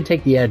 so it can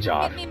take the edge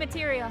off. Give me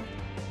material.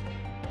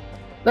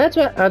 That's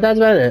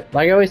about it.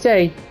 Like I always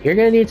say, you're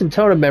gonna need some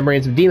totem memory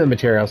and some demon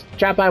materials.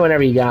 Drop by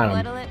whenever you got them.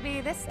 What'll it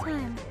be this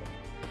time?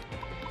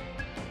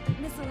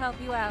 This'll help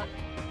you out.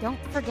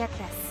 Don't forget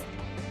this.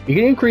 You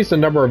can increase the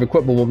number of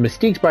equipable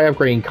mystiques by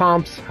upgrading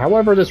comps.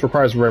 However, this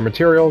requires rare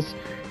materials,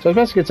 so it's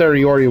best to consider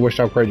you already wish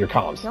to upgrade your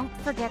comps. Don't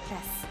forget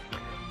this.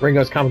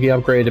 Ringo's comically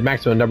upgraded to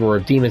maximum number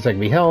of demons that can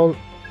be held.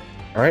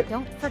 Alright.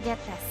 Don't forget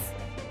this.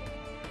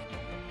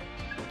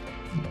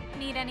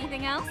 Need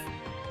anything else?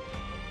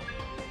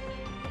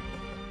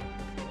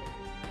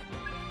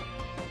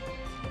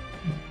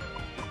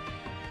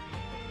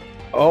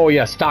 Oh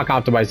yeah, stock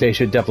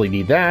optimization, definitely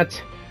need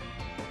that.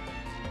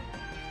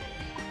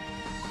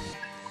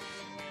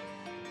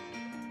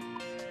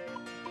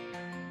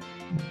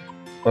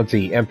 Let's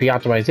see, MP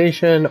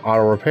optimization,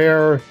 auto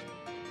repair.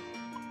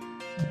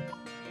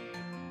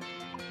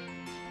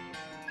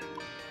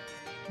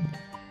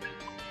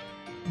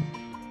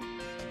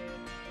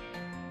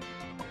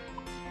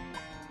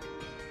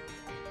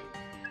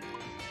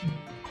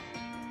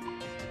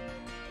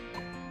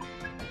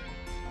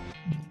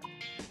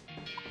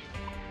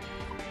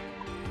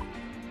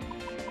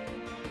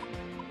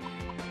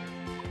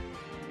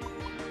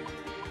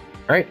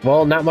 Alright,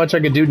 well, not much I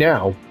can do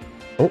now.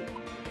 Oh.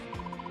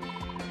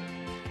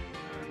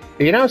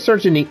 You're now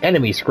searching the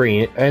enemy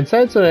screen, and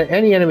since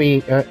any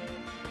enemy...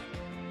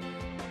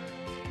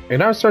 you're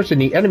now searching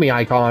the enemy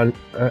icon...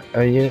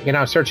 you're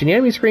now searching the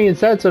enemy screen, and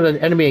since an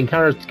enemy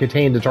encounters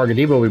contain the target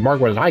depot will be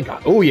marked with an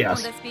icon. Oh,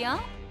 yes! Will this be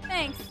all?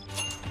 Thanks.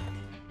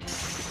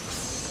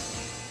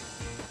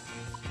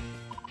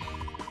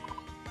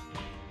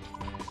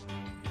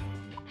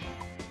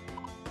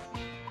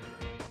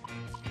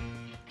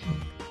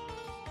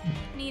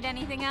 Need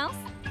anything else?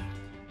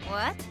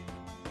 What?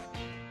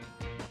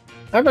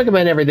 I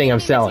recommend everything I'm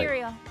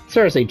selling.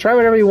 Seriously, try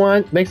whatever you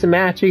want, mix and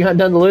match, you got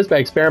nothing to lose by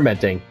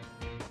experimenting.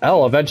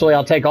 Hell, eventually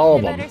I'll take all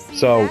of them.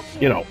 So,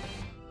 you know.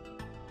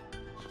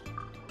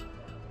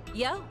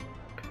 Yo.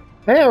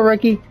 Hey,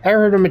 Ricky. Ever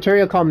heard of a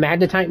material called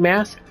magnetite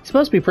mass? It's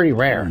supposed to be pretty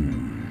rare.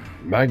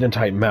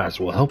 Magnetite mass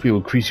will help you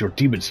increase your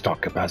demon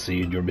stock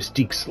capacity in your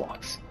Mystique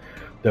slots.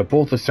 They're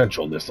both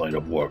essential in this line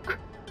of work.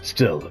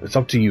 Still, it's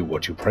up to you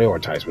what you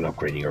prioritize when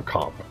upgrading your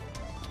comp.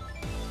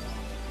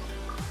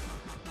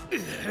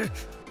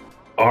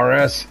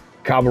 RS,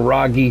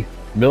 Kaburagi,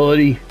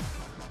 Milady,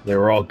 they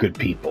were all good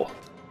people.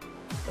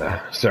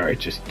 Sorry,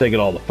 just thinking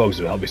all the folks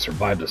who helped me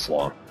survive this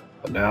long.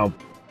 But now,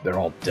 they're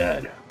all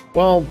dead.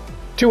 Well,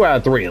 2 out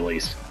of 3 at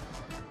least.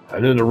 I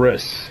knew the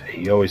risks,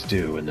 you always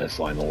do in this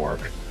line of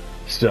work.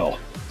 Still,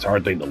 it's a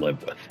hard thing to live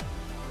with.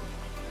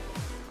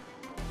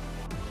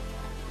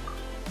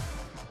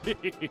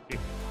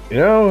 You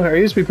know, I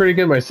used to be pretty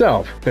good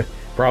myself.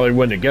 Probably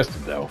wouldn't have guessed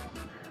it though.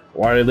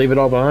 Why did I leave it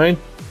all behind?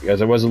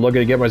 Because I wasn't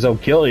looking to get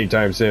myself killed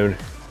anytime soon.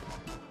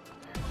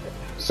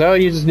 So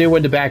you just knew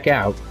when to back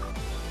out.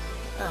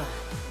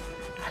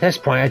 At this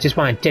point, I just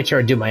want to ditch her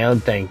and do my own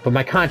thing, but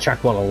my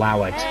contract won't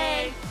allow it.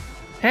 Hey!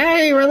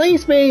 Hey,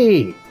 release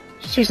me!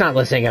 She's not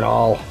listening at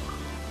all.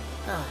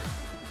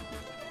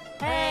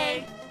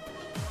 Hey!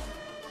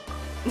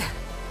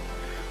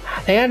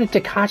 They added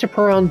Takacha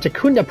Pearl and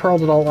Takunda Pearl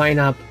to the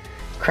lineup.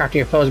 Crafting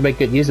your foes make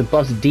good use of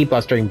buffs and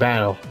debuffs during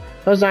battle.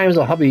 Those items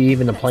will help you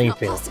even the playing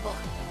field. Possible.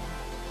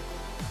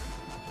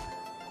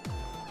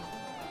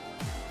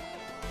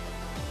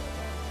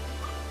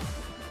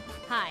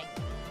 Hi.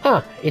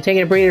 Huh, you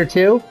taking a breather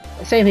too?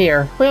 Same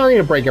here. We all need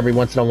a break every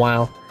once in a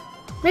while.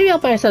 Maybe I'll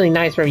buy something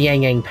nice from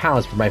Yang Yang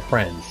Palace for my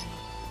friends.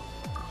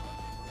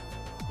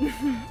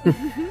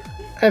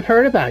 I've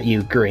heard about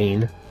you,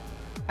 Green.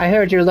 I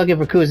heard you're looking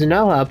for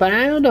Kuzunoha, but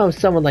I don't know if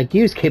someone like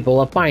you is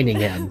capable of finding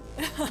him.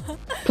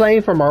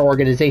 Players from our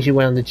organization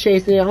went on the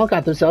chase and they all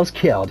got themselves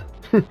killed.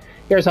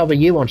 Here's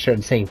hoping you won't share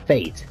the same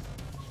fate.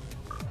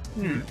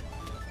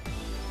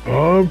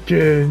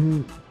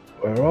 Pumpkin,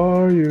 where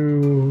are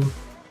you?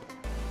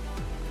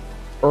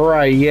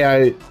 Right,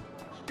 yeah.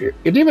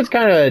 Your demon's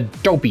kind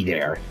of dopey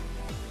there.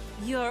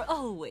 You're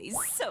always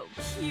so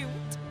cute.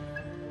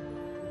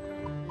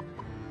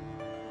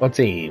 Let's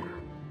see.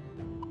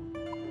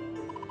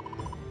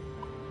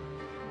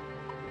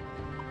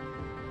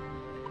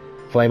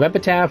 Flame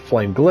Epitaph,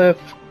 Flame Glyph.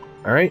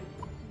 Alright.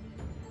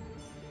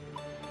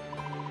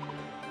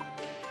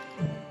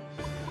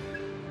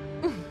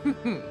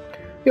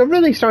 You're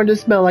really starting to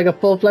smell like a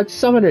full-fledged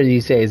summoner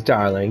these days,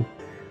 darling.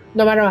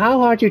 No matter how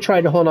hard you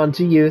try to hold on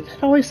to youth,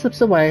 it always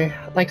slips away,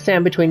 like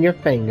sand between your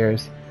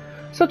fingers.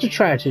 Such a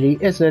tragedy,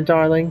 isn't it,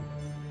 darling?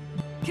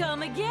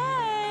 Come again!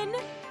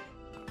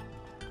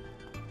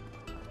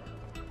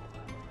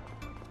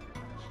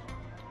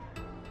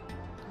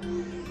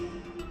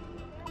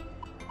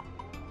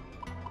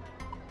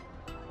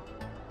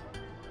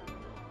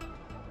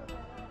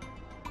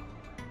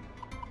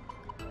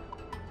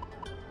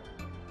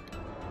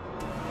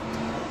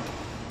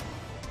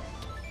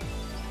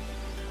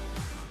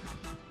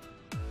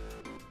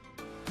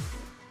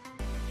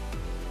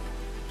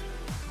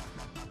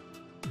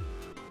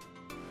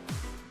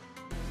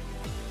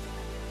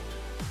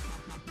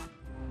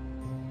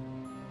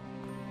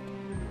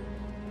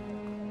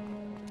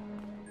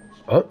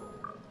 Oh.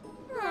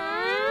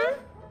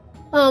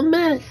 Oh,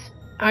 miss.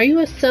 Are you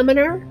a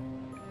summoner?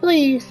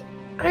 Please,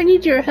 I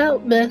need your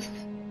help, miss.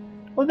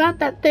 Without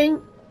that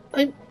thing,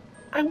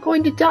 I'm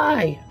going to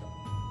die.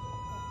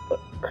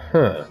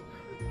 Huh.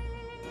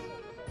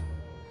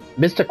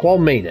 Mystic Wall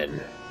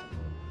Maiden.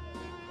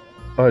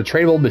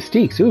 Tradable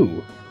Mystiques,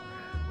 ooh.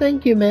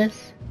 Thank you,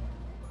 miss.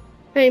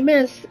 Hey,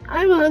 miss,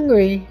 I'm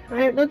hungry.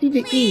 I have nothing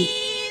to eat.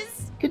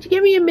 Could you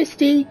give me a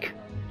Mystique?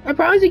 I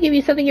promise to give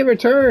you something in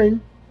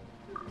return.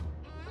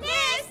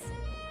 Miss!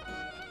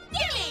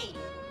 Gimme!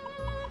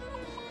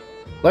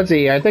 Let's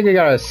see, I think I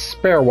got a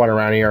spare one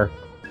around here.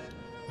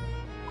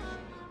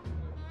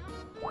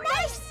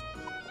 Nice!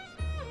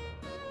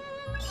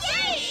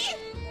 Yay!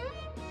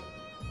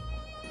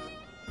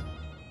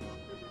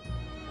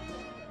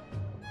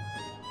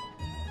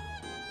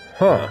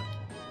 Huh.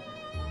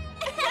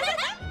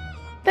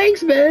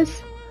 Thanks,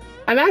 miss.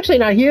 I'm actually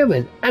not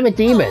human. I'm a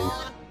demon.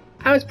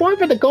 I was born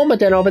for the Goma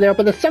Den over there,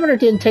 but the summoner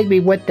didn't take me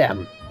with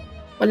them.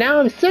 Well, now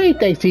I'm safe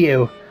thanks to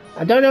you.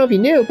 I don't know if you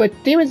knew, but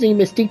demons need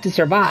Mystique to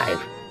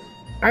survive.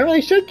 I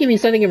really should give you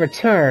something in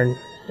return.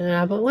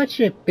 But what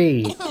should it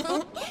be?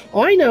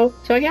 Oh, I know.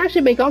 So I can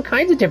actually make all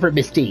kinds of different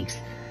Mystiques.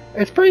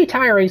 It's pretty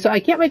tiring, so I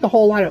can't make a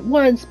whole lot at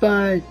once,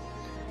 but...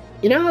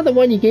 You know how the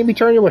one you gave me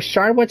turned into a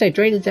shard once I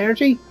drained its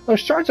energy? Those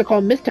shards are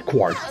called Mystic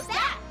Quartz.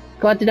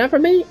 Collect enough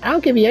from me,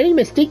 I'll give you any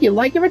Mystique you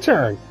like in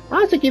return.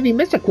 I'll also give you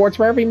Mystic Quartz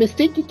for every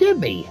Mystique you give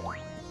me.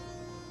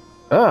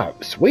 Ah,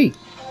 sweet.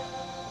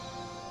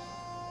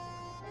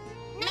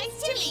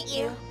 Nice to meet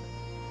you.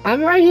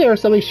 I'm right here,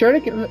 so be sure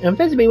to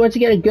visit me once you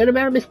get a good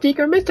amount of Mystique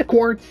or Mystic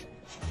Quartz.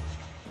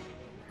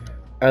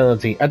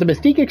 Let's see. At the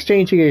Mystique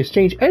Exchange, you can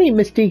exchange any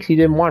Mystiques you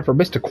didn't want for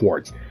Mystic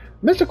Quartz.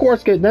 Mystic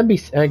Quartz can then be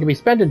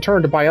spent in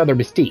turn to buy other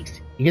Mystiques.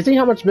 You can see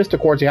how much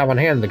Mystic Quartz you have on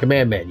hand in the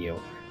command menu.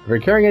 If you're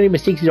carrying any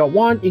Mystiques you don't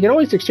want, you can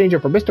always exchange it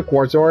for Mystic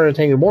Quartz in order to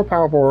obtain more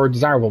powerful or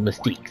desirable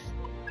Mystiques.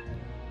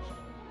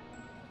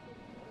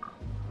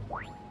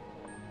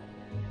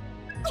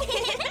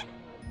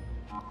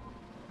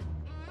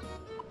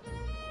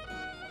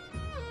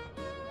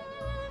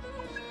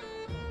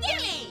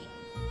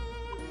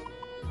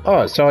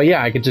 Oh, so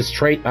yeah, I could just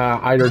trade,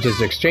 either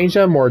just exchange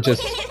them or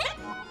just... Look!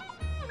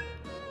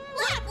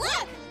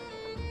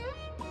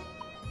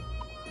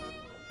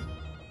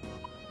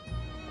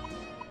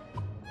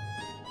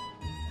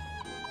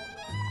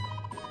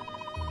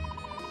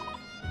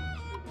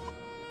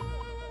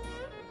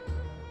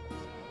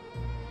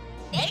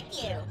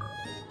 Thank you.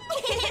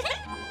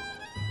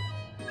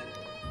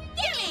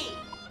 Gimme!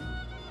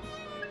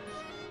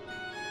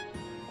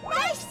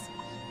 Nice!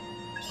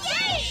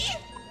 Yay!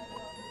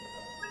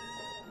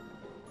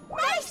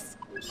 Nice!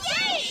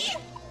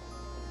 Yay!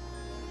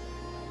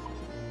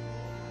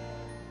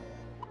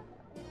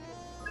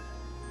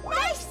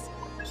 Nice!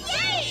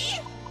 Yay!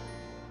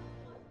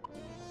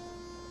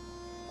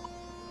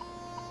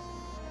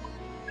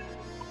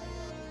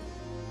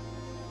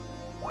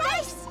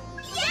 Nice!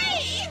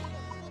 Yay!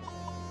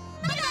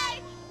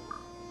 Bye-bye!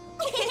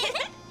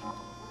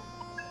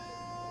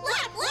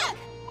 Look!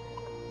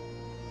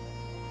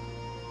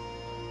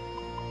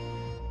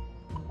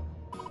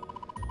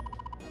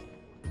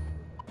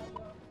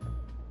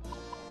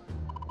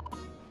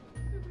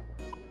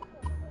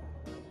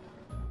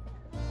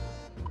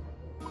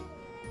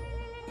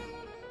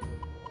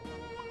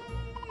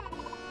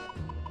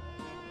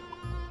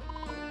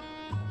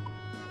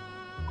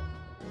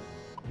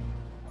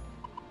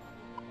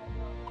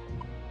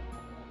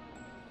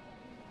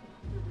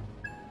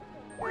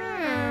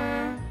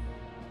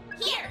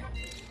 Here.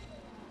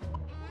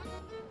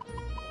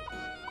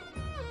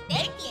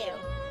 Thank you.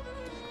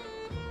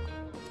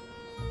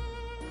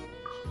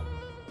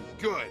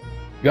 Good.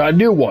 Got a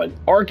new one.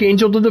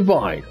 Archangel the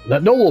Divine.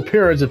 That noble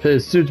appearance of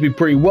his suits me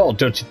pretty well,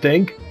 don't you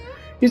think?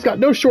 He's got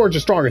no shortage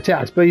of strong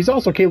attacks, but he's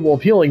also capable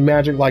of healing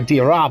magic like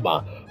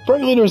Diorama.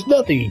 Frankly, there's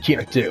nothing he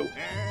can't do.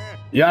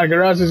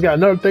 Yatagarasu's got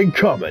another thing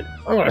coming.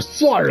 I'm gonna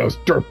slaughter those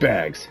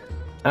dirtbags.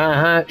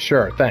 Uh-huh,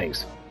 sure,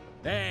 thanks.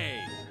 Hey!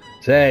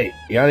 Say,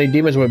 you got any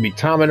demons with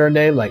Mitama in their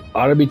name, like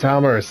Ara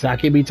Mitama or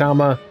Saki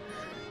Mitama?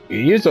 You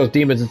can use those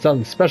demons in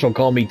something special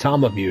called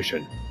Mitama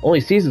Fusion.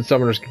 Only seasoned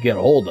summoners can get a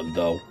hold of them,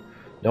 though.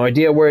 No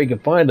idea where you can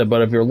find them,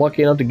 but if you're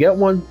lucky enough to get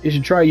one, you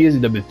should try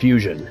using them in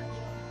Fusion.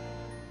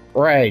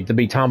 Right, the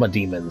Mitama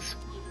demons.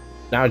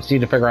 Now I just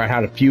need to figure out how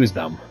to fuse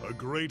them. A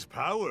great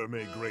power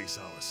may grace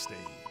our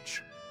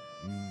stage.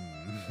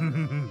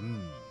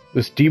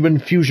 This demon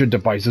fusion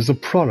device is a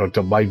product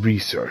of my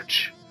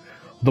research.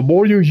 The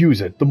more you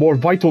use it, the more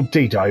vital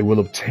data I will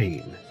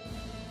obtain.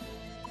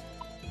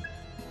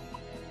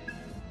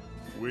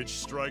 Which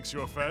strikes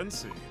your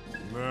fancy?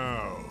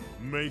 Now,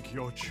 make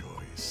your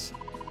choice.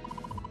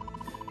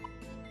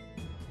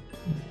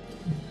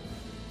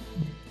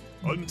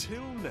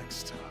 Until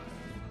next time.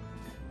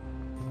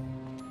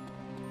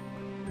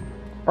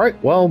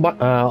 Alright, well,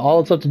 all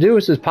it's left to do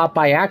is just pop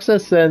by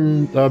Axis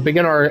and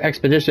begin our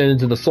expedition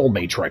into the Soul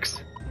Matrix.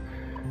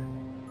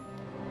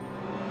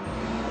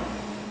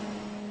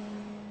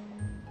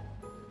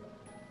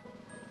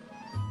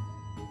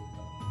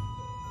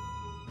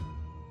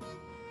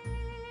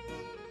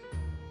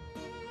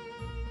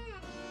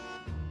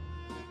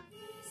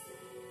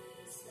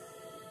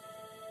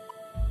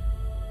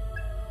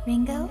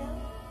 Ringo?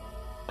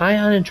 I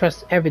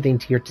unentrust everything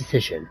to your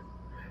decision.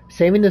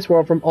 Saving this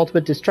world from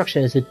ultimate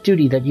destruction is a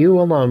duty that you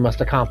alone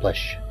must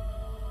accomplish.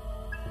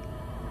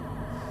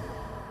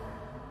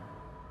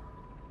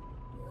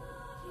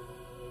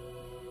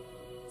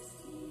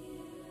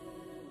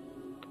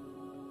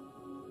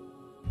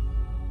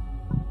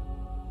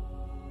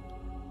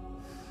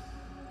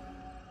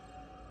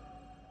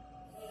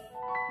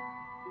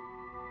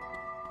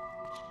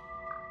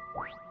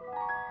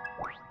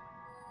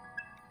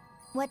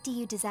 What do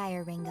you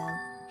desire, Ringo?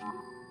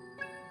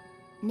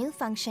 New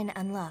function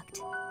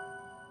unlocked.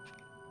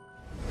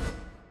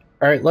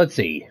 Alright, let's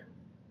see.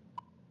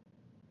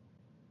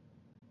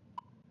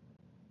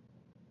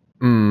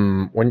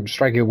 When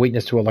striking a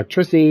weakness to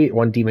electricity,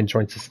 one demon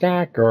joins the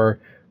stack, or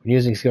when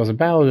using skills in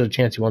battle, there's a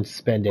chance you want to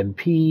spend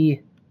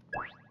MP.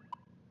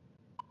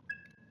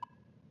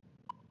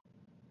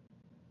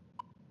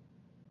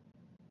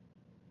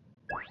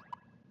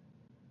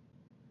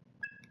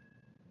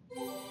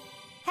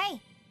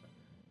 Hey!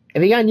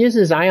 Have you gotten used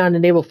to his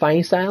ion-enabled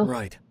fighting style?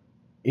 Right.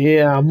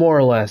 Yeah, more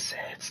or less.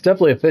 It's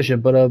definitely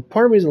efficient, but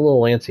part of me is a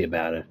little antsy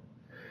about it.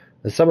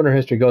 The summoner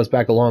history goes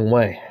back a long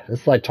way.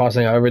 It's like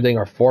tossing out everything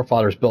our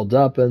forefathers built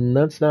up, and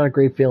that's not a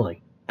great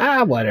feeling.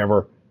 Ah,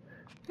 whatever.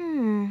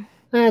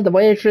 The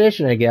way of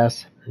tradition, I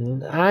guess.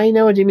 I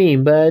know what you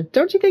mean, but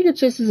don't you think it's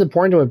just as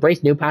important to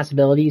embrace new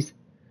possibilities?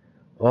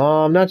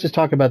 Well, I'm not just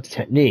talking about the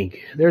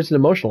technique. There's an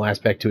emotional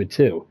aspect to it,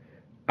 too.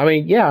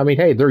 Hey,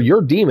 they're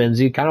your demons.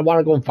 You kind of want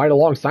to go and fight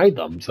alongside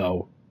them,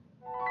 so...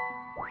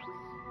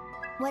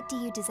 What do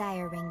you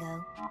desire,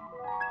 Ringo?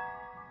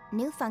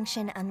 New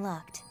function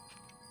unlocked.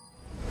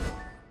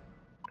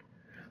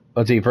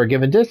 Let's see, for a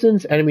given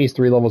distance, enemies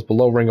 3 levels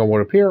below Ringo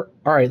won't appear.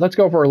 Alright, let's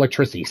go for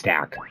electricity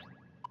stack.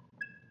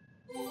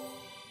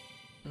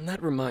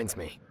 That reminds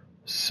me.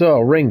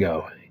 So,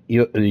 Ringo,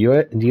 do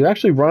you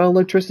actually run on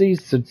electricity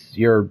since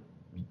you're,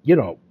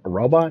 a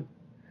robot?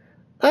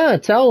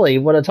 Totally.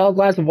 With a tall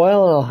glass of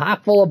oil and a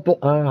hot full of...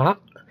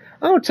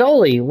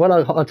 totally. With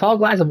a tall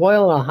glass of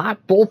oil and a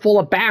hot bowl full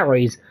of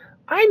batteries.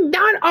 I'm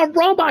not a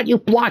robot, you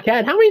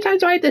blockhead! How many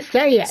times do I have to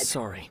say it?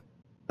 Sorry.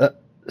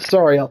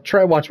 Sorry, I'll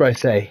try to watch what I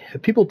say.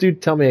 People do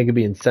tell me I can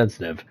be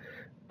insensitive.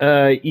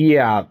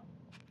 Yeah.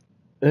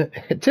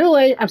 Too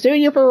late. I'm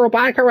suing you for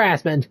robotic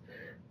harassment.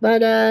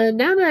 But,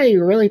 now that I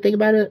really think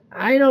about it,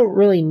 I don't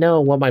really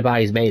know what my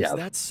body's made of.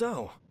 Is that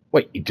so?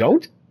 Wait, you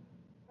don't?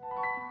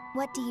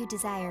 What do you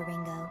desire,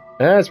 Ringo?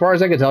 As far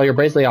as I can tell, you're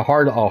basically a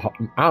hard, I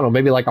don't know,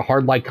 maybe like a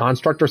hard-like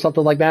construct or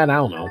something like that? I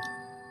don't know.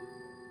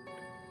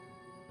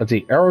 Let's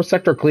see, Arrow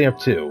Sector Cleanup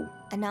 2.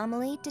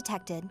 Anomaly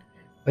detected.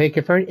 We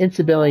confirmed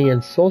instability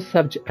in Soul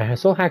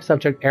Hack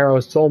Subject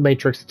Arrow's Soul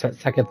Matrix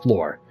second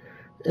floor.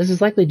 This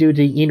is likely due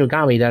to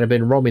Inugami that have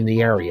been roaming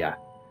the area.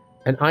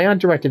 An Ion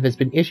Directive has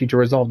been issued to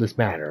resolve this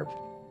matter.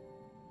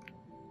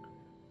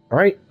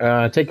 Alright,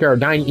 take care of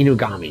 9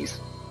 Inugamis.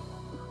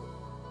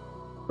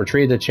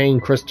 Retrieve the chain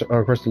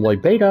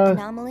crystalloid beta.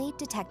 Anomaly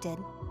detected.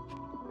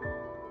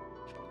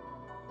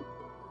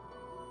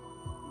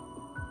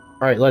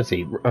 Alright, let's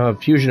see.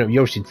 Fusion of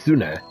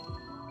Yoshitsune.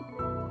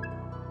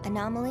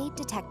 Anomaly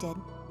detected.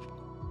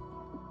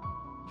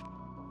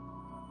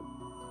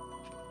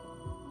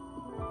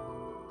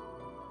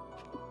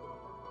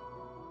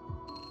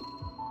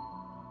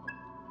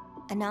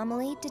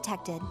 Anomaly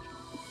detected.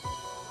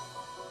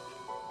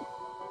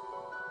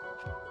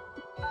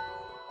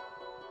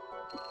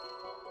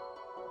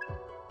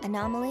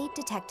 Anomaly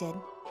detected.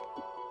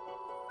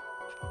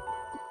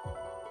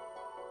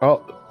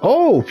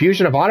 Oh,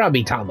 fusion of Ara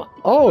Mitama.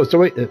 Oh,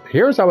 so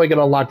here's how we can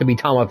unlock the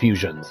Mitama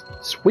fusions.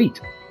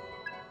 Sweet.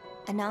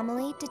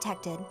 Anomaly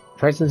detected.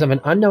 Presence of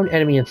an unknown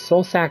enemy in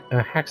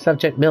Hack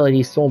Subject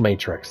Milady's Soul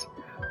Matrix.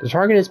 The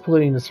target is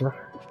polluting the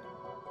server.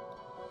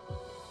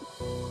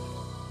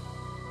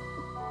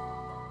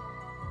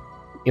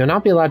 You'll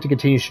not be allowed to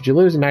continue should you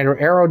lose, and neither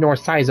Arrow nor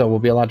Saizo will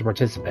be allowed to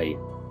participate.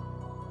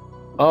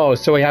 Oh,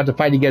 so we have to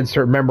fight against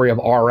her memory of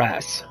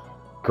RS.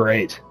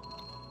 Great.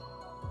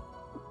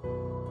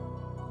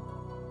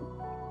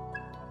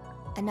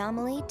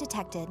 Anomaly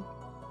detected.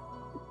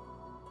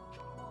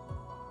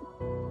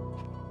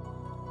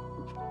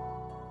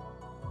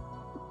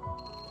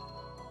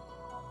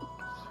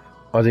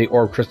 The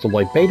Orb Crystal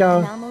Light Beta.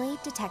 Anomaly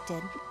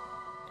detected.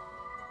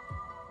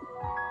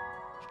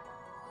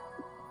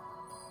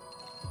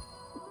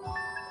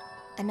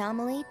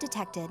 Anomaly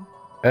detected.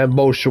 And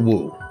Bo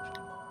Shawu.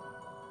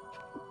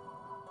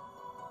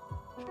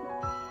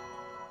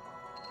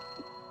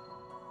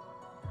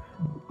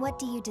 What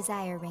do you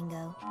desire,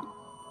 Ringo?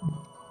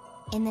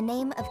 In the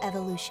name of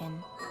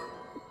evolution.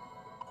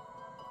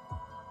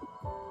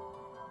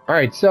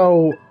 Alright,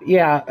 so,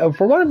 yeah,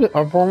 from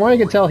what I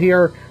can tell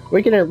here,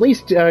 we can at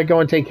least go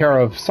and take care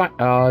of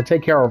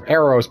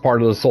Arrow's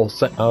part of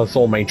the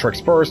Soul Matrix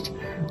first,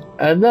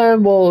 and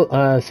then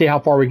we'll see how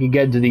far we can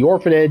get into the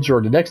orphanage or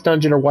the next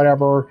dungeon or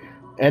whatever,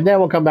 and then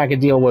we'll come back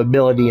and deal with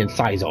Milady and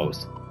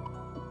Saizo's.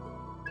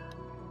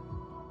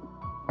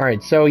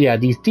 Alright, so yeah,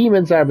 these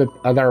demons that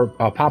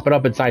are popping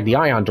up inside the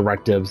Ion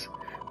Directives,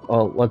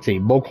 let's see,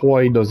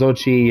 Mokoi,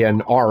 Nozochi,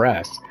 and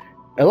RS.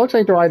 It looks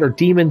like they're either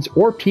demons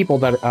or people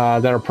that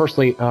are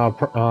personally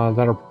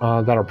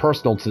that are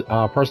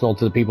personal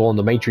to the people in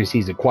the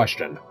matrices in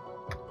question.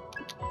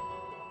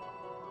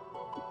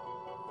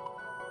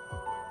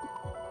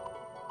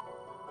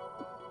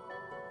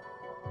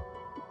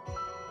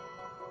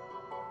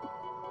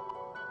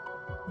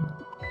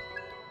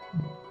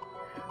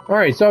 All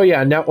right, so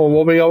yeah, now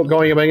we'll be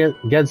going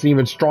against an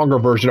even stronger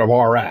version of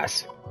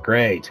RS.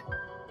 Great,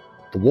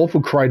 the Wolf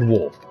Who Cried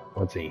Wolf.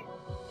 Let's see.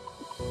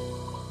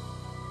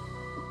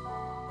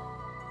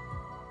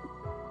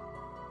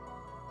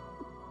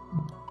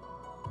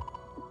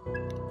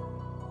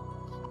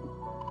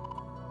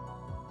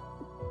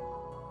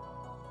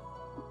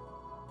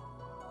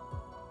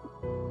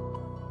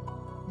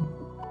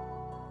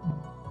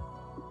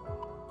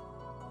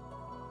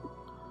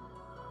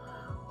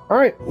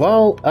 Alright,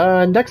 well,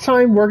 next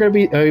time we're going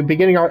to be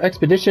beginning our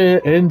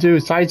expedition into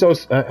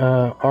Saizo's,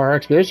 our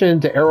expedition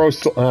to Arrow's,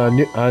 to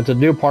the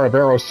new part of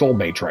Arrow's Soul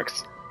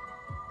Matrix.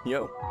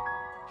 Yo.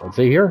 Let's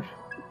see here.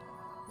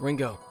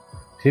 Ringo.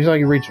 Seems like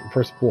you reached the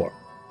first floor.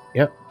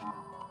 Yep.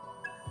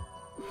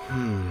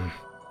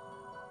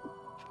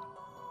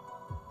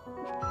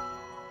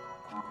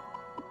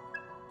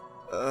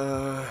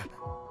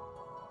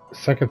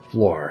 Second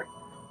floor.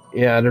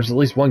 Yeah, there's at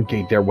least one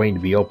gate there waiting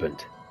to be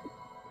opened.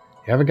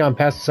 You haven't gone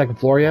past the second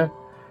floor yet?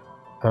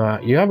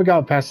 You haven't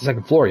gotten past the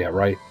second floor yet,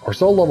 right? Our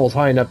soul level's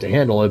high enough to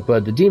handle it,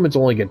 but the demons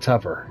only get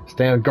tougher.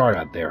 Stay on guard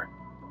out there.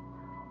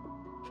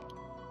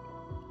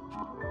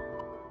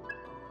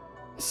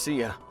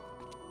 See ya.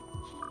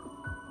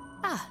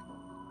 Ah.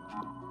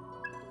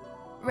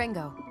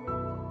 Ringo.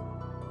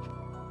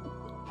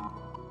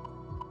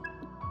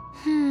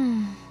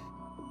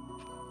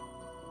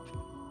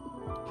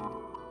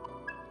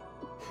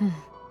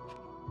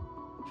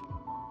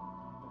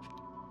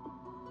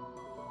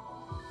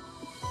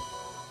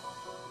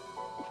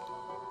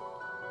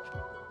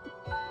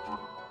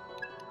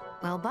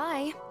 Well,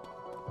 bye.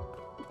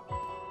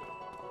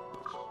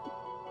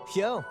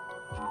 Yo.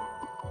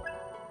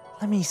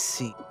 Let me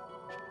see.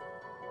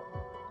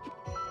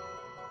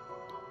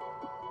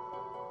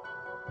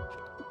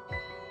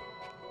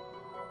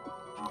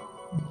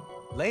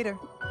 Later.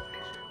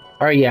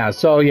 Alright, yeah,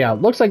 so yeah,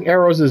 looks like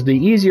Arrows is the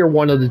easier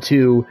one of the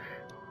two.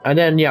 And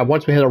then, yeah,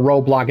 once we hit a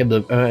roadblock in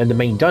the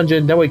main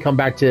dungeon, then we come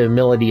back to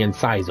Milady and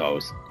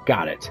Saizo's.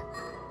 Got it.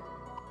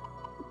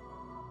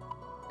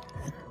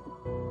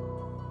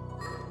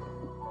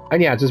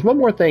 And yeah, just one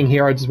more thing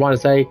here I just want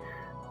to say.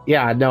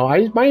 Yeah, no,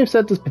 I might have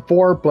said this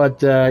before, but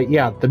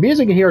yeah, the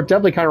music in here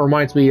definitely kind of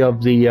reminds me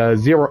of the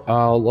Zero,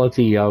 let's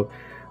see, you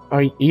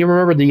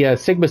remember the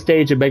Sigma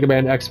stage of Mega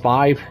Man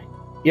X5?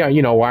 Yeah,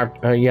 you know,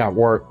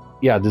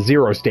 yeah, the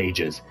Zero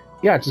stages.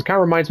 Yeah, it just kind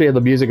of reminds me of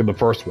the music of the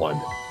first one.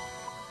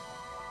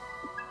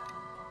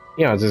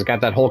 You know, it's just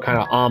got that whole kind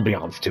of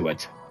ambiance to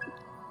it.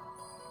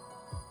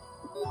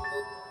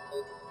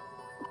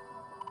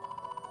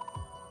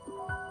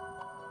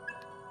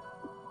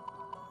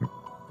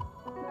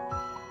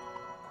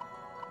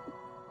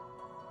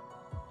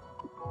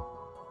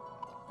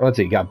 Let's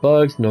see, got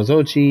Bugs,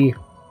 Nozochi.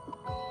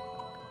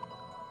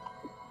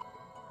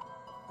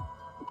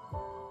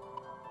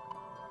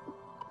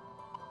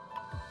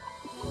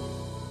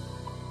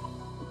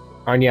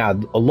 And yeah,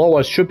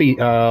 Loa should be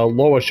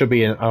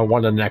in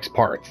one of the next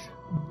parts.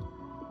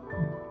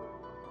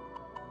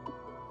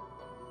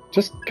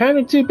 Just kind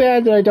of too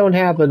bad that I don't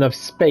have enough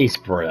space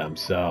for them,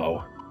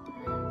 so.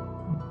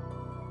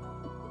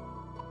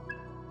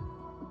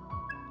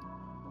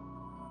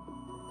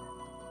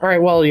 Alright,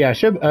 well, yeah,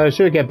 should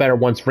get better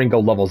once Ringo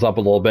levels up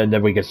a little bit, and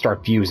then we can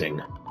start fusing.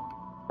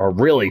 Or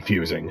really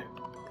fusing.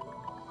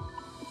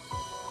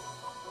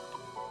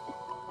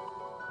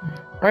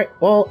 Alright,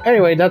 well,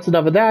 anyway, that's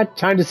enough of that.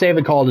 Time to save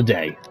and call it a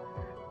day.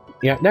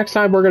 Yeah, next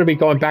time we're going to be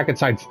going back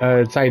inside,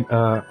 going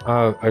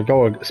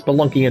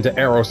spelunking into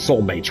Arrow's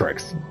Soul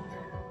Matrix.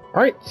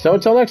 Alright, so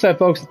until next time,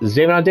 folks, this is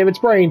David on David's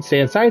Brain. Stay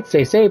inside,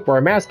 stay safe, wear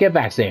a mask, get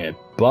vaccinated.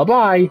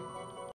 Bye-bye!